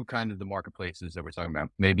 2 kind of the marketplaces that we're talking about.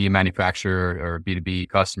 Maybe a manufacturer or a B2B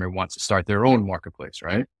customer wants to start their own marketplace,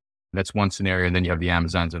 right? That's one scenario. And then you have the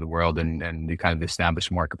Amazons of the world and the kind of established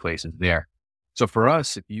marketplaces there. So for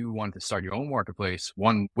us, if you want to start your own marketplace,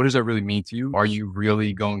 one, what does that really mean to you? Are you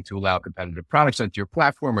really going to allow competitive products onto your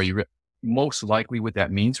platform? Are you most likely what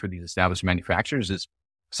that means for these established manufacturers is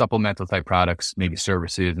supplemental type products, maybe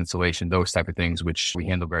services, installation, those type of things, which we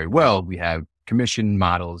handle very well. We have commission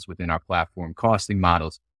models within our platform, costing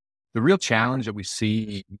models. The real challenge that we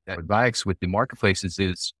see at Viex with the marketplaces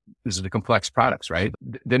is the complex products, right?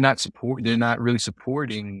 They're not really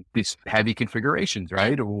supporting these heavy configurations,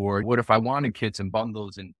 right? Or what if I wanted kits and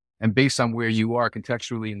bundles and based on where you are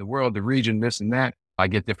contextually in the world, the region, this and that, I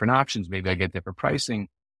get different options. Maybe I get different pricing.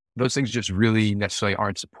 Those things just really necessarily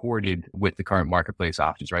aren't supported with the current marketplace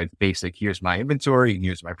options, right? Basic, here's my inventory,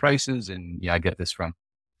 here's my prices, and I get this from.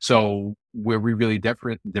 So where we really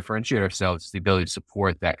differentiate ourselves is the ability to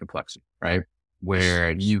support that complexity, right?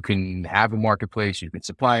 Where you can have a marketplace, you can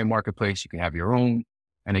supply a marketplace, you can have your own.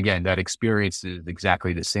 And again, that experience is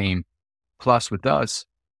exactly the same. Plus with us,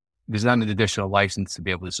 there's not an additional license to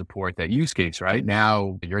be able to support that use case, right?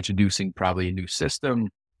 Now you're introducing probably a new system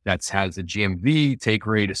that has a GMV take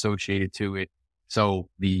rate associated to it. So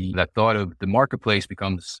that thought of the marketplace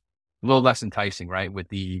becomes a little less enticing, right? With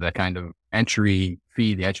that kind of entry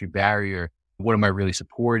fee, the entry barrier. What am I really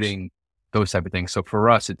supporting? Those type of things. So for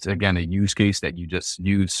us, it's again a use case that you just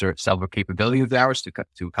use several capabilities of ours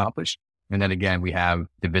to accomplish. And then again, we have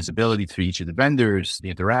the visibility to each of the vendors, the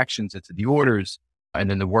interactions into the orders, and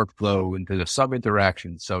then the workflow into the sub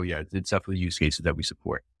interactions. So yeah, it's definitely use cases that we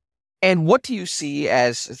support. And what do you see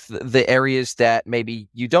as the areas that maybe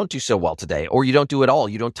you don't do so well today, or you don't do at all,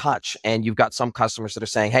 you don't touch, and you've got some customers that are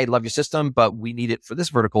saying, hey, love your system, but we need it for this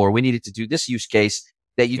vertical, or we need it to do this use case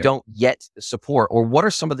that you don't yet support? Or what are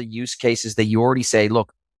some of the use cases that you already say,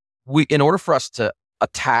 look, in order for us to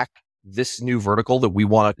attack this new vertical that we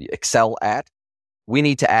want to excel at, we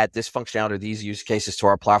need to add this functionality or these use cases to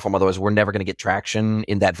our platform. Otherwise, we're never going to get traction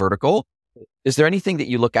in that vertical. Is there anything that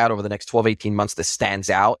you look at over the next 12, 18 months that stands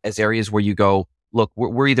out as areas where you go, look,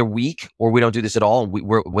 we're either weak or we don't do this at all. And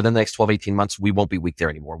we're within the next 12, 18 months, we won't be weak there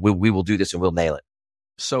anymore. We will do this and we'll nail it.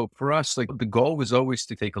 So for us, like the goal was always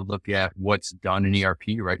to take a look at what's done in ERP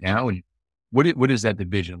right now and what is that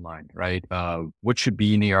division line, right? What should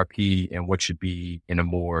be in ERP and what should be in a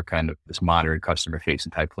more kind of this modern customer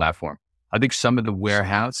facing type platform. I think some of the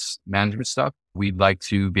warehouse management stuff, we'd like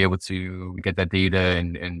to be able to get that data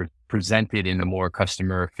and present it in a more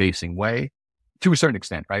customer facing way to a certain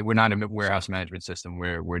extent, right? We're not a warehouse management system.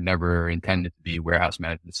 We're never intended to be a warehouse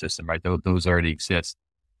management system, right? Those already exist,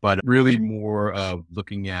 but really more of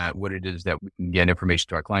looking at what it is that we can get information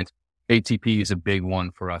to our clients. ATP is a big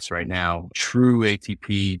one for us right now. True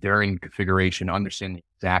ATP during configuration, understanding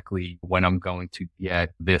exactly when I'm going to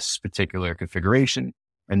get this particular configuration.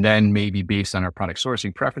 And then maybe based on our product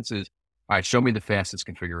sourcing preferences, all right, show me the fastest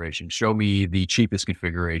configuration, show me the cheapest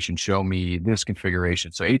configuration, show me this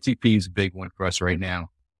configuration. So ATP is a big one for us right now.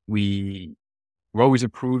 We're always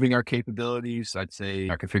improving our capabilities. I'd say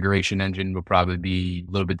our configuration engine will probably be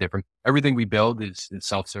a little bit different. Everything we build is in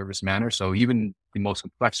self-service manner. So even the most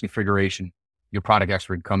complex configuration, your product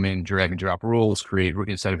expert come in, drag and drop rules, create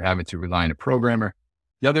instead of having to rely on a programmer.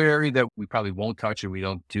 The other area that we probably won't touch and we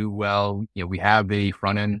don't do well, we have a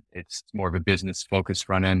front end. It's more of a business focused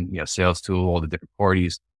front end, sales tool, all the different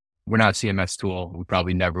parties. We're not a CMS tool. We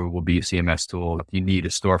probably never will be a CMS tool. If you need a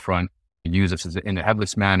storefront, you use us in a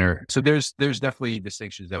headless manner. So there's definitely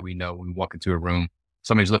distinctions that we know when we walk into a room.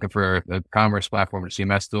 Somebody's looking for a commerce platform or a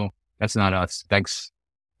CMS tool. That's not us. Thanks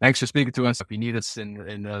for speaking to us. If you need us in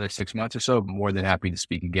another 6 months or so, I'm more than happy to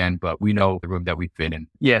speak again, but we know the room that we fit in.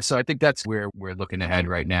 Yeah, so I think that's where we're looking ahead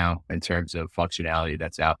right now in terms of functionality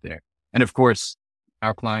that's out there. And of course,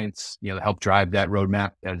 our clients, help drive that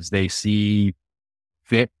roadmap as they see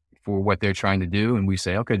fit for what they're trying to do. And we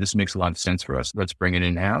say, okay, this makes a lot of sense for us. Let's bring it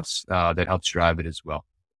in-house. That helps drive it as well.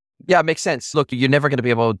 Yeah, it makes sense. Look, you're never going to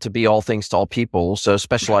be able to be all things to all people. So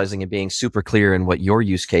specializing and being super clear in what your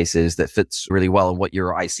use case is that fits really well and what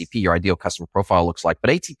your ICP, your ideal customer profile looks like.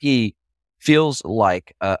 But ATP feels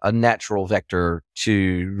like a natural vector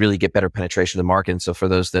to really get better penetration of the market. And so for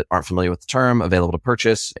those that aren't familiar with the term, available to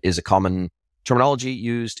purchase is a common terminology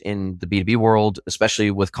used in the B2B world,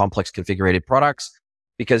 especially with complex configured products,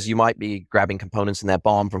 because you might be grabbing components in that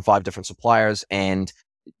BOM from 5 different suppliers. And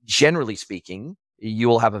generally speaking, you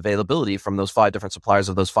will have availability from those 5 different suppliers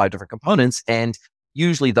of those 5 different components. And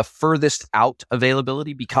usually the furthest out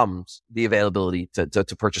availability becomes the availability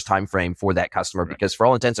to purchase time frame for that customer, because for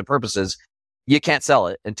all intents and purposes, you can't sell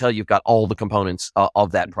it until you've got all the components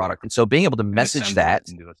of that product. And so being able to message that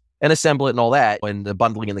and assemble it and all that, when the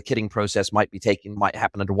bundling and the kitting process might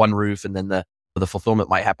happen under one roof, and then the fulfillment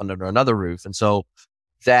might happen under another roof. And so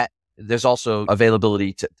that there's also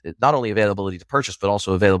availability to not only availability to purchase, but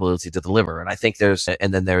also availability to deliver. And I think there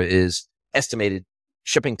is estimated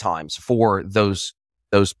shipping times for both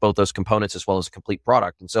those components as well as a complete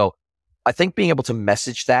product. And so I think being able to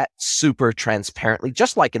message that super transparently,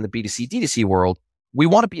 just like in the B2C, D2C world, we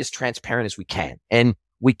want to be as transparent as we can. And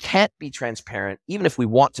we can't be transparent, even if we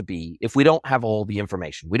want to be, if we don't have all the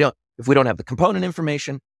information. If we don't have the component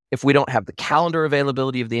information, if we don't have the calendar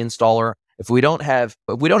availability of the installer, if we don't have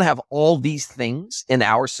all these things in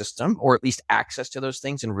our system, or at least access to those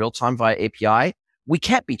things in real time via API, we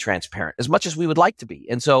can't be transparent as much as we would like to be.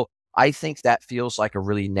 And so I think that feels like a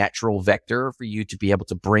really natural vector for you to be able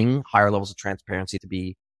to bring higher levels of transparency to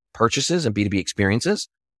be purchases and B2B experiences.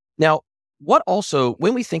 Now,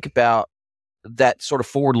 when we think about that sort of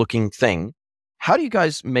forward-looking thing, how do you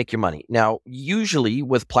guys make your money? Now, usually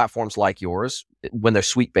with platforms like yours, when they're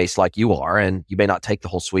suite-based like you are, and you may not take the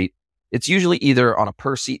whole suite, it's usually either on a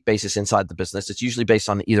per seat basis inside the business. It's usually based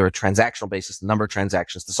on either a transactional basis, the number of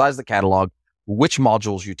transactions, the size of the catalog, which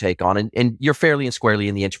modules you take on, and you're fairly and squarely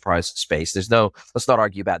in the enterprise space. Let's not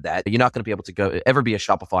argue about that. You're not going to be able to ever be a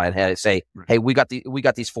Shopify and say, hey, we got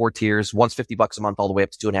these 4 tiers, one's $50 a month all the way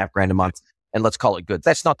up to $2,500 a month, and let's call it good.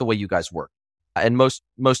 That's not the way you guys work. And I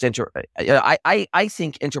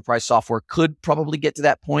think enterprise software could probably get to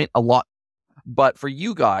that point a lot. But for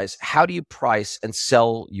you guys, how do you price and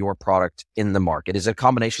sell your product in the market? Is it a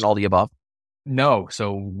combination of all the above? No.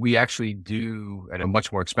 So we actually do at a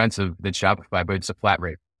much more expensive than Shopify, but it's a flat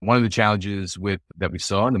rate. One of the challenges that we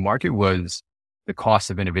saw in the market was the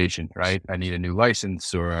cost of innovation, right? I need a new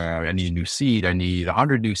license, or I need a new seat. I need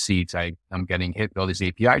 100 new seats. I'm getting hit with all these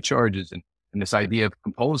API charges and this idea of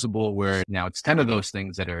composable, where now it's 10 of those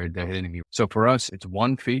things they're hitting me. So for us, it's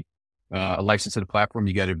one fee, a license to the platform.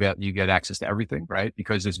 You get access to everything, right?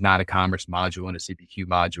 Because there's not a commerce module and a CPQ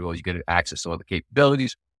module. You get access to all the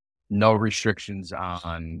capabilities. No restrictions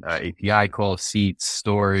on API calls, seats,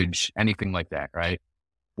 storage, anything like that, right?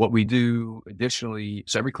 What we do additionally,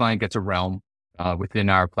 so every client gets a realm within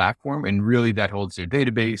our platform, and really that holds their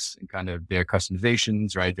database and kind of their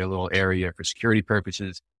customizations, right? Their little area for security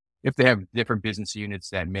purposes. If they have different business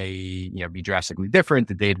units that may be drastically different,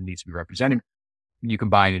 the data needs to be represented. You can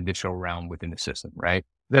buy an additional realm within the system, right?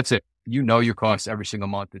 That's it. You know your costs every single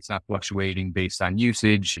month. It's not fluctuating based on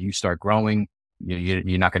usage. You start growing.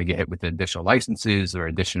 You're not going to get hit with additional licenses or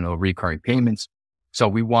additional recurring payments. So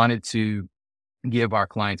we wanted to give our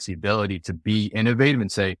clients the ability to be innovative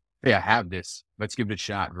and say, hey, I have this. Let's give it a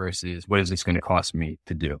shot versus what is this going to cost me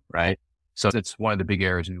to do, right? So that's one of the big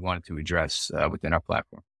areas we wanted to address within our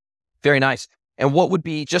platform. Very nice. And what would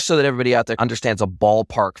be, just so that everybody out there understands a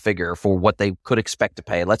ballpark figure for what they could expect to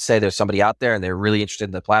pay? Let's say there's somebody out there and they're really interested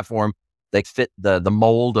in the platform. They fit the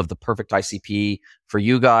mold of the perfect ICP for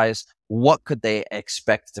you guys. What could they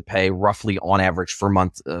expect to pay roughly on average per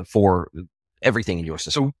month for everything in your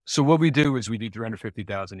system? So what we do is we do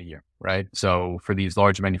 $350,000 a year, right? So for these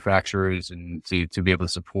large manufacturers and to be able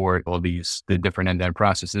to support all the different end-to-end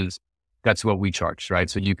processes, that's what we charge, right?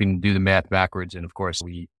 So you can do the math backwards, and of course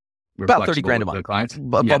we're about $30,000 a month. Clients.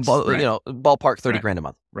 Ballpark $30,000 a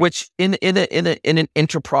month, right. Which in an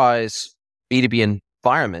enterprise B2B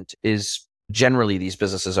environment is generally, these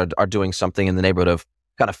businesses are doing something in the neighborhood of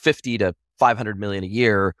kind of 50 to 500 million a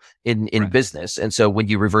year in right. business. And so when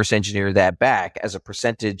you reverse engineer that back as a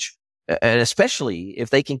percentage, and especially if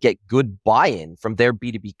they can get good buy-in from their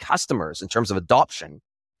B2B customers in terms of adoption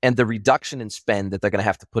and the reduction in spend that they're going to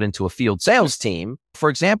have to put into a field sales team. For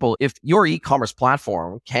example, if your e-commerce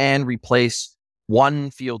platform can replace one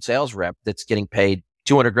field sales rep that's getting paid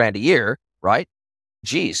 $200,000 a year, right?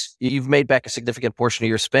 Geez, you've made back a significant portion of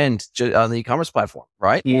your spend on the e-commerce platform,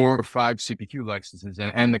 right? Or 5 CPQ licenses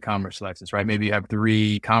and the commerce license, right? Maybe you have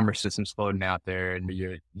 3 commerce systems floating out there, and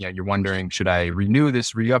you're wondering, should I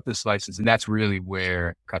re-up this license? And that's really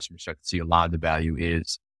where customers start to see a lot of the value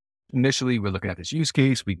is. Initially, we're looking at this use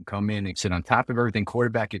case. We can come in and sit on top of everything,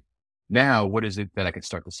 quarterback it. Now, what is it that I can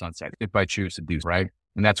start to sunset if I choose to do, right?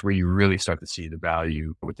 And that's where you really start to see the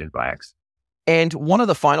value within VIX. And one of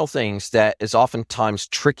the final things that is oftentimes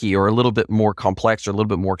tricky or a little bit more complex or a little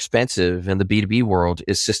bit more expensive in the B2B world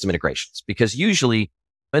is system integrations. Because usually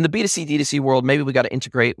in the B2C, D2C world, maybe we got to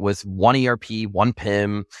integrate with one ERP, one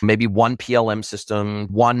PIM, maybe one PLM system,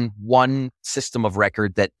 one system of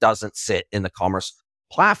record that doesn't sit in the commerce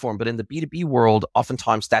platform. But in the B2B world,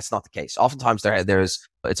 oftentimes that's not the case. Oftentimes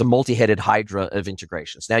it's a multi-headed hydra of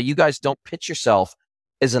integrations. Now, you guys don't pitch yourself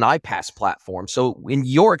as an iPaaS platform. So in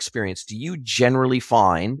your experience, do you generally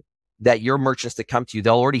find that your merchants that come to you,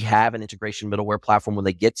 they'll already have an integration middleware platform when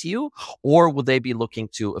they get to you? Or will they be looking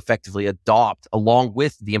to effectively adopt, along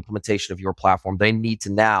with the implementation of your platform, they need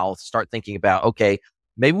to now start thinking about, okay,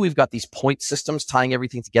 maybe we've got these point systems tying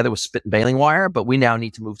everything together with spit and baling wire, but we now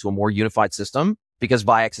need to move to a more unified system because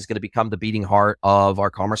VIX is going to become the beating heart of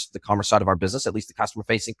our commerce, the commerce side of our business, at least the customer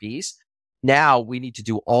facing piece. Now we need to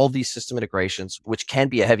do all these system integrations, which can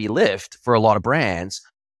be a heavy lift for a lot of brands.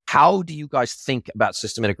 How do you guys think about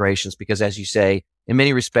system integrations? Because as you say, in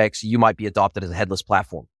many respects, you might be adopted as a headless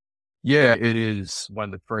platform. Yeah, it is one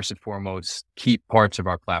of the first and foremost key parts of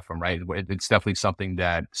our platform, right? It's definitely something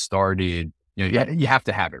that started, you have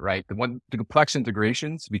to have it, right? The complex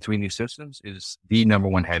integrations between these systems is the number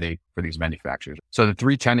one headache for these manufacturers. So the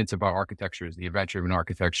 3 tenets of our architecture is the event-driven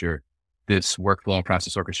architecture, this workflow and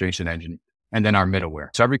process orchestration engine, and then our middleware.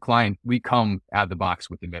 So every client, we come out of the box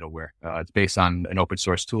with the middleware. It's based on an open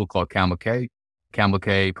source tool called CamelK.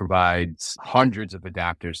 CamelK provides hundreds of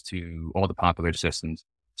adapters to all the popular systems.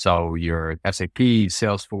 So your SAP,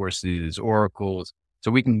 Salesforces, Oracles.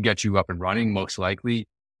 So we can get you up and running most likely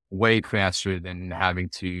way faster than having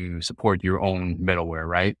to support your own middleware,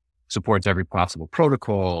 right? supports every possible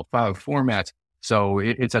protocol, file formats. So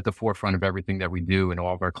it's at the forefront of everything that we do, and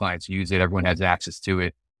all of our clients use it. Everyone has access to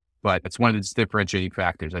it. But it's one of its differentiating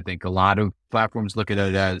factors. I think a lot of platforms look at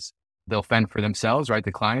it as they'll fend for themselves, right?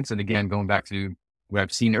 The clients. And again, going back to what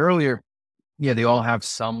I've seen earlier, yeah, they all have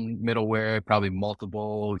some middleware, probably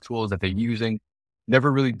multiple tools that they're using.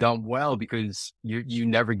 Never really done well because you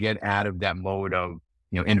never get out of that mode of,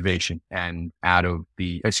 innovation, and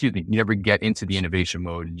you never get into the innovation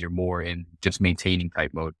mode, and you're more in just maintaining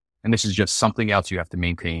type mode. And this is just something else you have to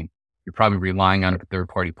maintain. You're probably relying on a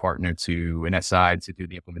third-party partner to an SI to do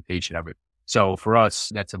the implementation of it. So for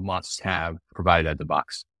us, that's a must-have provided out of the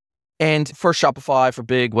box. And for Shopify, for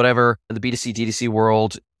Big, whatever, in the B2C, D2C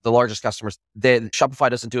world, the largest customers, Shopify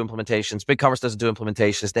doesn't do implementations. BigCommerce doesn't do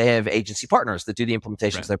implementations. They have agency partners that do the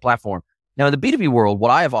implementations of their platform. Now, in the B2B world, what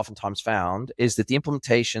I have oftentimes found is that the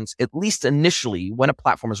implementations, at least initially, when a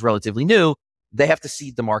platform is relatively new, they have to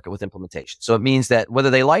seed the market with implementation. So it means that whether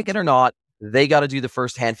they like it or not, they got to do the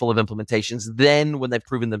first handful of implementations. Then when they've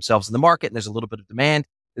proven themselves in the market and there's a little bit of demand,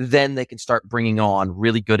 then they can start bringing on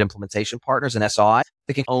really good implementation partners and SI.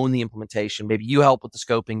 They can own the implementation. Maybe you help with the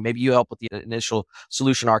scoping. Maybe you help with the initial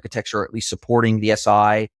solution architecture, or at least supporting the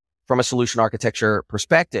SI from a solution architecture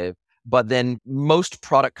perspective. But then most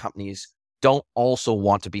product companies don't also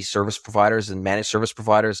want to be service providers and managed service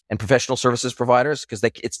providers and professional services providers because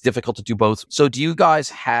it's difficult to do both. So do you guys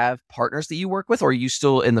have partners that you work with, or are you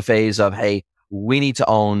still in the phase of, hey, we need to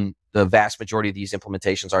own the vast majority of these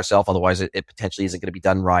implementations ourselves, otherwise it potentially isn't going to be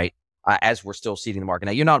done right, as we're still seeding the market?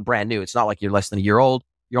 Now, you're not brand new. It's not like you're less than a year old.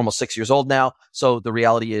 You're almost 6 years old now. So the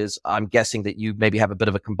reality is, I'm guessing that you maybe have a bit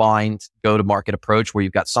of a combined go-to-market approach where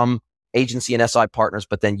you've got some agency and SI partners,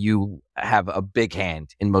 but then you have a big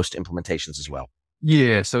hand in most implementations as well.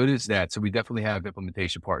 Yeah, so it is that. So we definitely have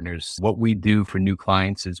implementation partners. What we do for new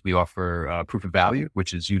clients is we offer proof of value,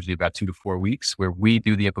 which is usually about 2 to 4 weeks, where we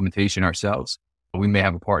do the implementation ourselves. We may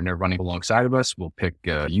have a partner running alongside of us. We'll pick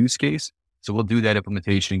a use case. So we'll do that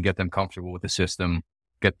implementation, get them comfortable with the system,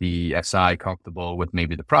 get the SI comfortable with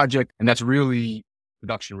maybe the project. And that's really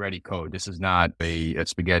production ready code. This is not a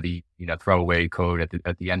spaghetti, throwaway code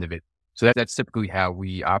at the end of it. So that's typically how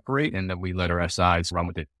we operate, and then we let our SIs run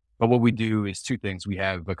with it. But what we do is 2 things. We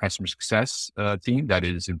have a customer success team that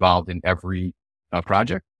is involved in every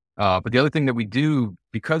project. But the other thing that we do,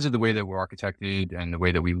 because of the way that we're architected and the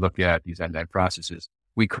way that we look at these end-to-end processes,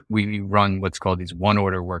 we run what's called these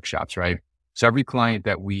one-order workshops, right? So every client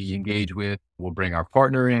that we engage with, we'll bring our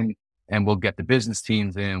partner in, and we'll get the business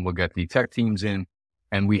teams in, we'll get the tech teams in.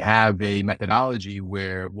 And we have a methodology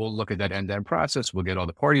where we'll look at that end-to-end process. We'll get all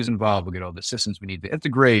the parties involved. We'll get all the systems we need to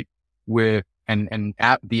integrate with, and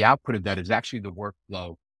the output of that is actually the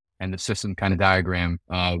workflow and the system kind of diagram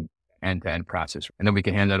of end-to-end process. And then we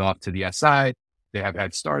can hand that off to the SI. They have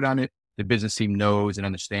head start on it. The business team knows and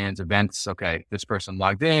understands events. Okay, this person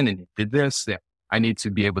logged in and did this. I need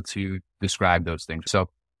to be able to describe those things. So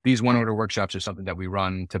these one-order workshops are something that we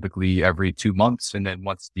run typically every 2 months. And then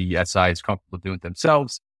once the SI is comfortable doing it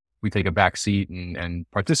themselves, we take a back seat and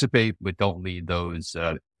participate, but don't lead those.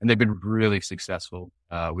 And they've been really successful.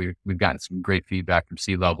 We've gotten some great feedback from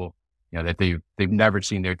C-level, that they've never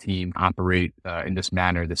seen their team operate in this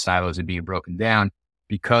manner. The silos are being broken down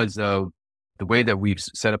because of the way that we've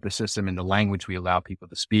set up the system and the language we allow people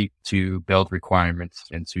to speak, to build requirements,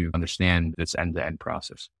 and to understand this end-to-end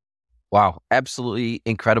process. Wow, absolutely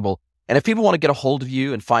incredible. And if people want to get a hold of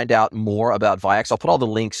you and find out more about Viax, I'll put all the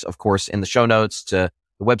links, of course, in the show notes to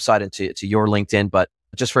the website and to your LinkedIn. But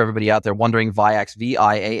just for everybody out there wondering, Viax,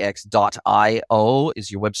 VIAX.io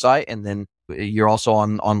is your website. And then you're also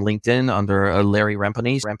on LinkedIn under Larry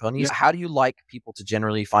Ramponi. Yeah. How do you like people to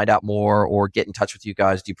generally find out more or get in touch with you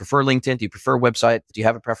guys? Do you prefer LinkedIn? Do you prefer website? Do you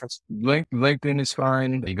have a preference? LinkedIn is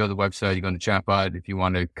fine. You go to the website, you go to the chatbot. If you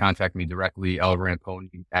want to contact me directly,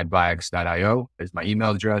 lramponi@viax.io is my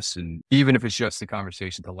email address. And even if it's just a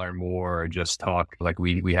conversation to learn more or just talk like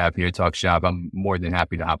we have here, talk shop, I'm more than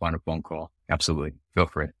happy to hop on a phone call. Absolutely. Feel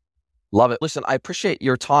free. Love it. Listen, I appreciate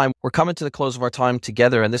your time. We're coming to the close of our time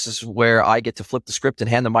together, and this is where I get to flip the script and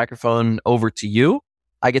hand the microphone over to you.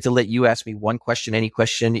 I get to let you ask me one question, any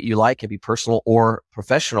question you like. It can be personal or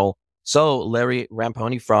professional. So, Larry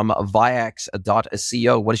Ramponi from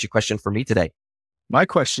Viax.co, what is your question for me today? My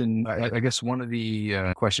question, I guess one of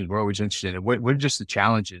the questions we're always interested in, what are just the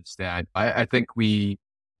challenges that I think we,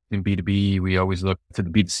 in B2B, we always look to the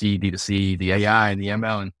B2C, D2C, the AI and the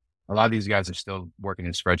ML, and a lot of these guys are still working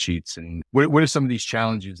in spreadsheets. And what are some of these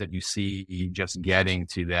challenges that you see just getting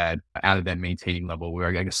to that, out of that maintaining level, where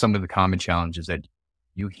I guess some of the common challenges that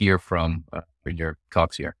you hear from in your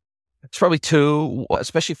talks here? It's probably two,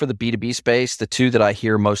 especially for the B2B space. The two that I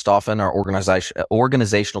hear most often are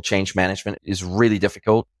organizational change management is really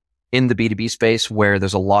difficult in the B2B space, where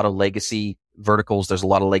there's a lot of legacy verticals, there's a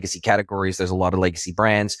lot of legacy categories, there's a lot of legacy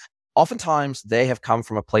brands. Oftentimes they have come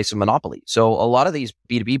from a place of monopoly. So a lot of these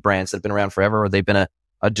B2B brands that have been around forever, or they've been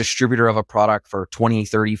a distributor of a product for 20,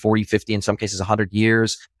 30, 40, 50, in some cases 100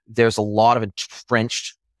 years. There's a lot of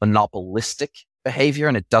entrenched monopolistic behavior,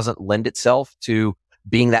 and it doesn't lend itself to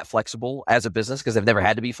being that flexible as a business, because they've never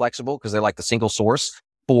had to be flexible because they're like the single source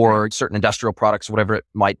for certain industrial products, whatever it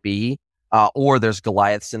might be. Or there's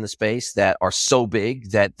Goliaths in the space that are so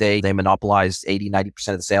big that they monopolize 80, 90%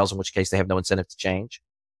 of the sales, in which case they have no incentive to change.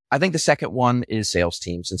 I think the second one is sales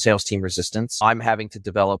teams and sales team resistance. I'm having to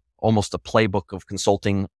develop almost a playbook of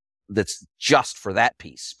consulting that's just for that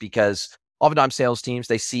piece, because oftentimes sales teams,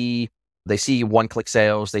 they see one-click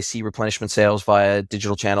sales, they see replenishment sales via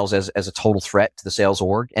digital channels as a total threat to the sales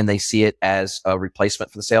org, and they see it as a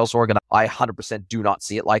replacement for the sales org. And I 100% do not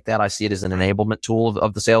see it like that. I see it as an enablement tool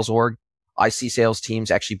of the sales org. I see sales teams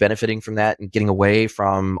actually benefiting from that and getting away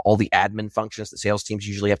from all the admin functions that sales teams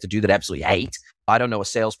usually have to do that I absolutely hate. I don't know a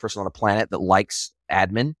salesperson on the planet that likes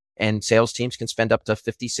admin, and sales teams can spend up to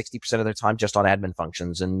 50, 60% of their time just on admin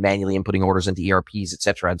functions and manually inputting orders into ERPs, et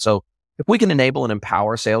cetera. And so if we can enable and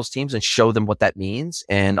empower sales teams and show them what that means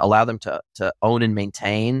and allow them to own and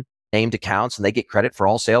maintain named accounts, and they get credit for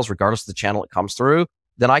all sales, regardless of the channel it comes through,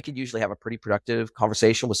 then I could usually have a pretty productive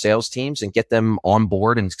conversation with sales teams and get them on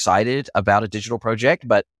board and excited about a digital project.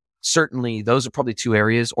 But certainly those are probably two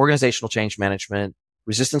areas: organizational change management,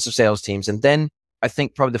 resistance of sales teams. And then I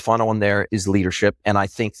think probably the final one there is leadership. And I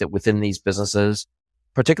think that within these businesses,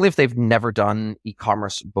 particularly if they've never done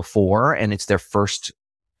e-commerce before and it's their first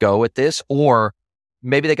go at this, or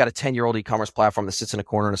maybe they got a 10-year-old e-commerce platform that sits in a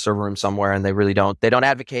corner in a server room somewhere, and they don't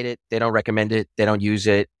advocate it. They don't recommend it. They don't use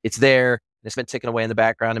it. It's there. It's been ticking away in the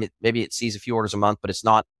background. I mean, maybe it sees a few orders a month, but it's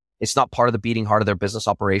not part of the beating heart of their business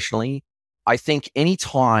operationally. I think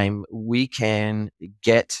anytime we can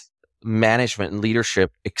get management and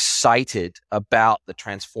leadership excited about the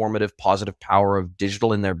transformative positive power of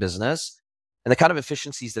digital in their business and the kind of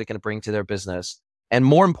efficiencies that it can bring to their business, and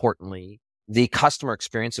more importantly, the customer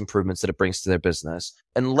experience improvements that it brings to their business,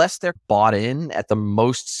 unless they're bought in at the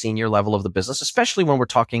most senior level of the business, especially when we're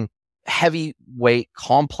talking heavyweight,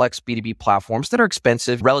 complex B2B platforms that are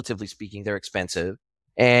expensive, relatively speaking, they're expensive.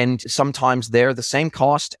 And sometimes they're the same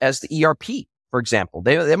cost as the ERP, for example.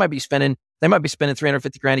 They might be spending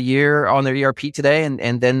 $350,000 a year on their ERP today.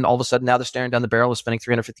 And then all of a sudden now they're staring down the barrel of spending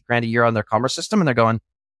 $350,000 a year on their commerce system. And they're going,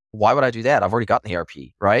 why would I do that? I've already got the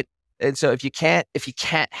ERP, right? And so if you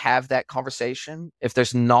can't have that conversation, if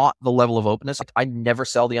there's not the level of openness, I never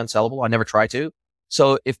sell the unsellable. I never try to.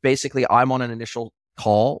 So if basically I'm on an initial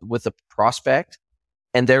call with a prospect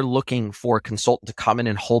and they're looking for a consultant to come in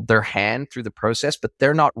and hold their hand through the process, but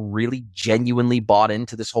they're not really genuinely bought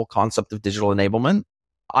into this whole concept of digital enablement,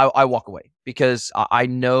 I walk away, because I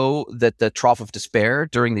know that the trough of despair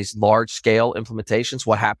during these large scale implementations,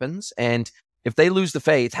 what happens. And if they lose the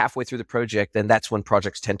faith halfway through the project, then that's when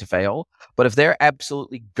projects tend to fail. But if they're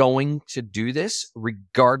absolutely going to do this,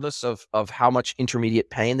 regardless of how much intermediate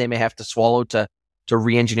pain they may have to swallow to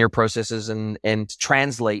re-engineer processes and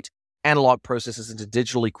translate analog processes into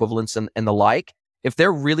digital equivalents and the like, if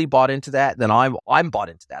they're really bought into that, then I'm bought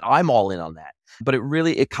into that. I'm all in on that. But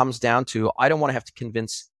it comes down to, I don't want to have to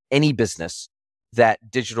convince any business that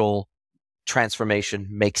digital transformation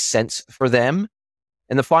makes sense for them.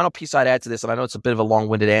 And the final piece I'd add to this, and I know it's a bit of a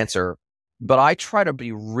long-winded answer, but I try to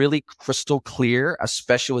be really crystal clear,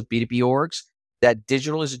 especially with B2B orgs, that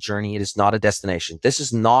digital is a journey. It is not a destination. This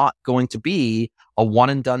is not going to be a one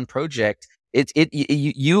and done project.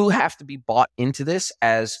 You have to be bought into this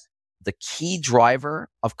as the key driver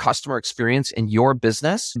of customer experience in your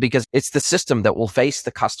business, because it's the system that will face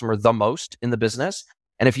the customer the most in the business.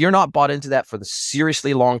 And if you're not bought into that for the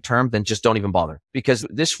seriously long term, then just don't even bother, because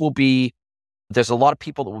there's a lot of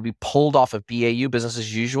people that will be pulled off of BAU, business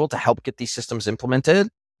as usual, to help get these systems implemented.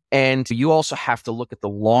 And you also have to look at the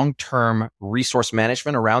long-term resource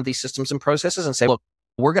management around these systems and processes and say, look,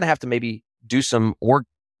 we're going to have to maybe do some org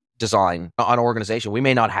design on our organization. We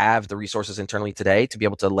may not have the resources internally today to be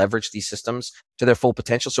able to leverage these systems to their full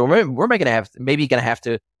potential. So we're maybe going to have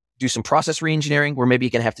to do some process reengineering. We're maybe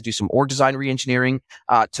going to have to do some org design reengineering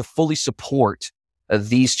to fully support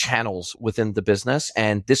these channels within the business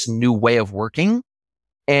and this new way of working.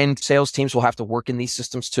 And sales teams will have to work in these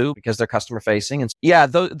systems too, because they're customer facing. And yeah,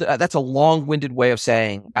 that's a long-winded way of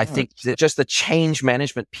saying, I think that just the change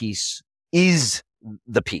management piece is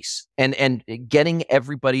the piece, and getting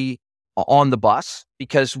everybody on the bus,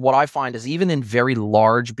 because what I find is even in very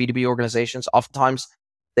large B2B organizations, oftentimes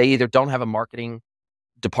they either don't have a marketing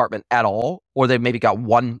department at all, or they've maybe got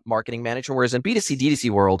one marketing manager. Whereas in B2C, D2C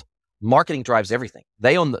world, marketing drives everything.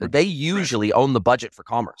 They usually own the budget for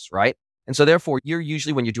commerce, right? And so therefore, you're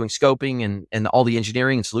usually, when you're doing scoping and all the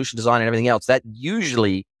engineering and solution design and everything else, that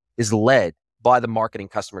usually is led by the marketing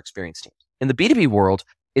customer experience team. In the B2B world,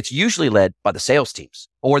 it's usually led by the sales teams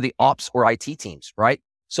or the ops or IT teams, right?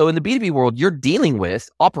 So in the B2B world, you're dealing with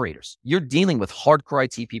operators. You're dealing with hardcore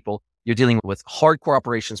IT people. You're dealing with hardcore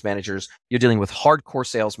operations managers. You're dealing with hardcore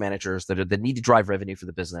sales managers that need to drive revenue for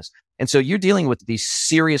the business. And so you're dealing with these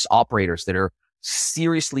serious operators that are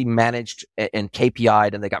seriously managed and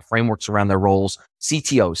KPI'd, and they got frameworks around their roles,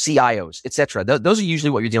 CTOs, CIOs, et cetera. Those are usually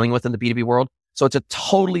what you're dealing with in the B2B world. So it's a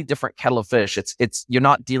totally different kettle of fish. You're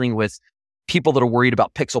not dealing with people that are worried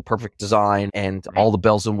about pixel perfect design and all the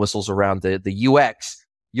bells and whistles around the UX.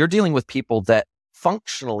 You're dealing with people that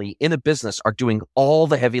functionally in a business are doing all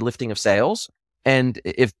the heavy lifting of sales. And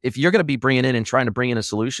if you're going to be bringing in and trying to bring in a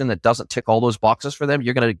solution that doesn't tick all those boxes for them,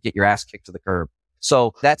 you're going to get your ass kicked to the curb.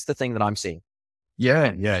 So that's the thing that I'm seeing.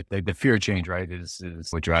 Yeah. The fear of change, right, is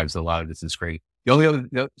what drives a lot of this. Is great. The only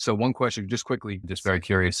other, so one question, just quickly, just very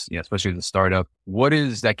curious, especially the startup, what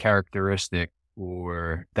is that characteristic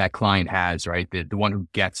or that client has, right? The one who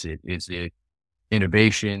gets it, is it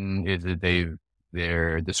innovation? Is it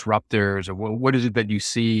they're disruptors, or what is it that you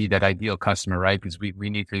see that ideal customer, right? Because we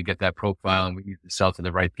need to get that profile and we need to sell to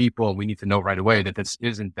the right people. We need to know right away that this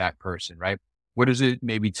isn't that person, right? What is it?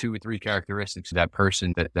 Maybe 2 or 3 characteristics of that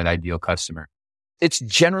person, that ideal customer. It's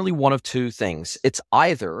generally one of 2 things. It's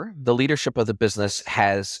either the leadership of the business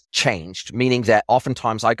has changed, meaning that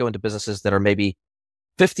oftentimes I go into businesses that are maybe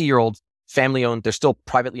 50-year-old family owned, they're still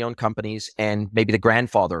privately owned companies, and maybe the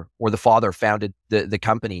grandfather or the father founded the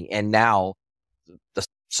company, and now the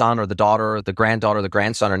son or the daughter, the granddaughter, the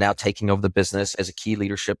grandson are now taking over the business as a key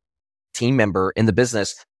leadership team member in the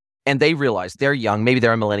business. And they realize they're young, maybe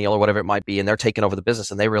they're a millennial or whatever it might be, and they're taking over the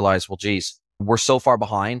business, and they realize, well, geez, we're so far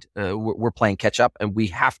behind. We're playing catch up, and we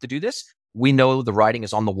have to do this. We know the writing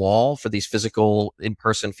is on the wall for these physical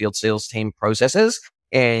in-person field sales team processes,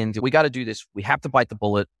 and we got to do this. We have to bite the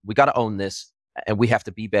bullet. We got to own this, and we have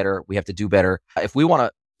to be better. We have to do better. If we want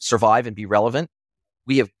to survive and be relevant,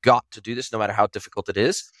 we have got to do this no matter how difficult it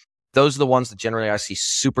is. Those are the ones that generally I see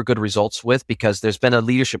super good results with, because there's been a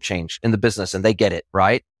leadership change in the business and they get it,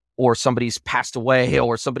 right? Or somebody's passed away,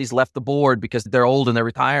 or somebody's left the board because they're old and they're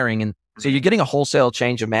retiring. And so you're getting a wholesale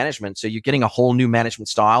change of management. So you're getting a whole new management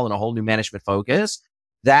style and a whole new management focus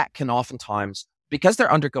that can oftentimes, because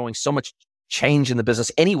they're undergoing so much change in the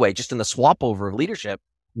business anyway, just in the swap over of leadership,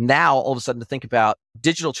 now all of a sudden to think about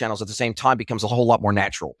digital channels at the same time becomes a whole lot more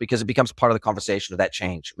natural, because it becomes part of the conversation of that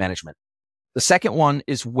change management. The second one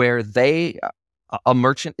is where a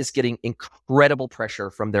merchant is getting incredible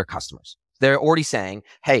pressure from their customers. They're already saying,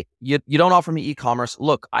 hey, you don't offer me e-commerce.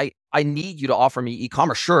 Look, I need you to offer me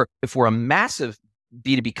e-commerce. Sure, if we're a massive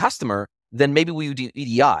B2B customer, then maybe we would do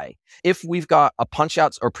EDI. If we've got a punch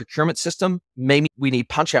outs or procurement system, maybe we need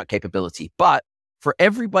punch out capability. But for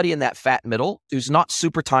everybody in that fat middle who's not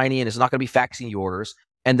super tiny and is not going to be faxing you orders,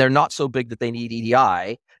 and they're not so big that they need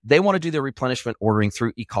EDI, they want to do their replenishment ordering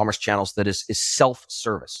through e-commerce channels that is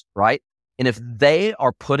self-service, right? And if they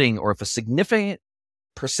are putting, or if a significant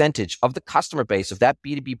percentage of the customer base of that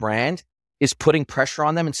B2B brand is putting pressure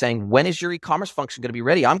on them and saying, when is your e-commerce function going to be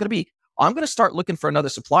ready? I'm going to start looking for another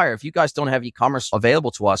supplier if you guys don't have e-commerce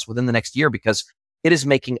available to us within the next year, because it is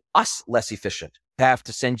making us less efficient to have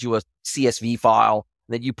to send you a CSV file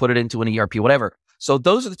that you put it into an ERP, whatever. So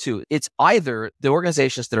those are the 2. It's either the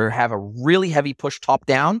organizations that have a really heavy push top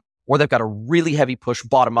down, or they've got a really heavy push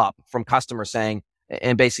bottom up from customers saying,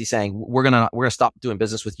 and basically saying, we're going to stop doing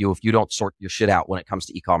business with you if you don't sort your shit out when it comes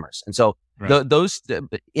to e-commerce. And so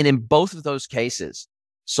in both of those cases,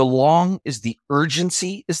 so long as the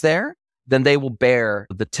urgency is there, then they will bear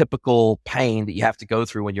the typical pain that you have to go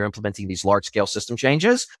through when you're implementing these large scale system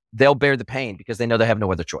changes. They'll bear the pain because they know they have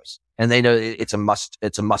no other choice, and they know it's a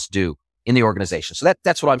must do in the organization. So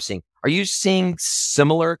that's what I'm seeing. Are you seeing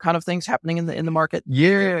similar kind of things happening in the market?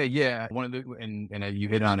 Yeah. One of the, and you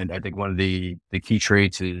hit on it. I think one of the key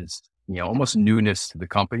traits is, almost newness to the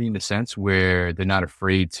company, in the sense where they're not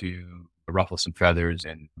afraid to ruffle some feathers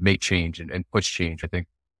and make change and push change. I think,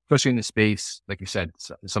 especially in the space, like you said,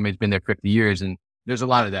 somebody's been there 50 years, and there's a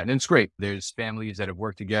lot of that. And it's great. There's families that have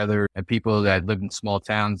worked together and people that live in small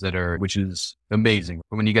towns which is amazing.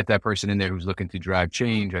 But when you get that person in there who's looking to drive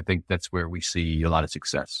change, I think that's where we see a lot of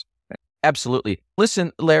success. Absolutely.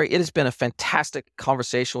 Listen, Larry, it has been a fantastic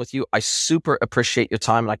conversation with you. I super appreciate your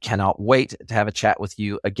time, and I cannot wait to have a chat with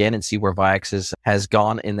you again and see where Viax has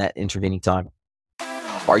gone in that intervening time.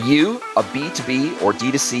 Are you a B2B or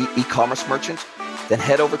D2C e-commerce merchant? Then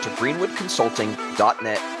head over to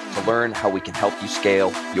greenwoodconsulting.net to learn how we can help you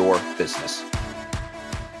scale your business.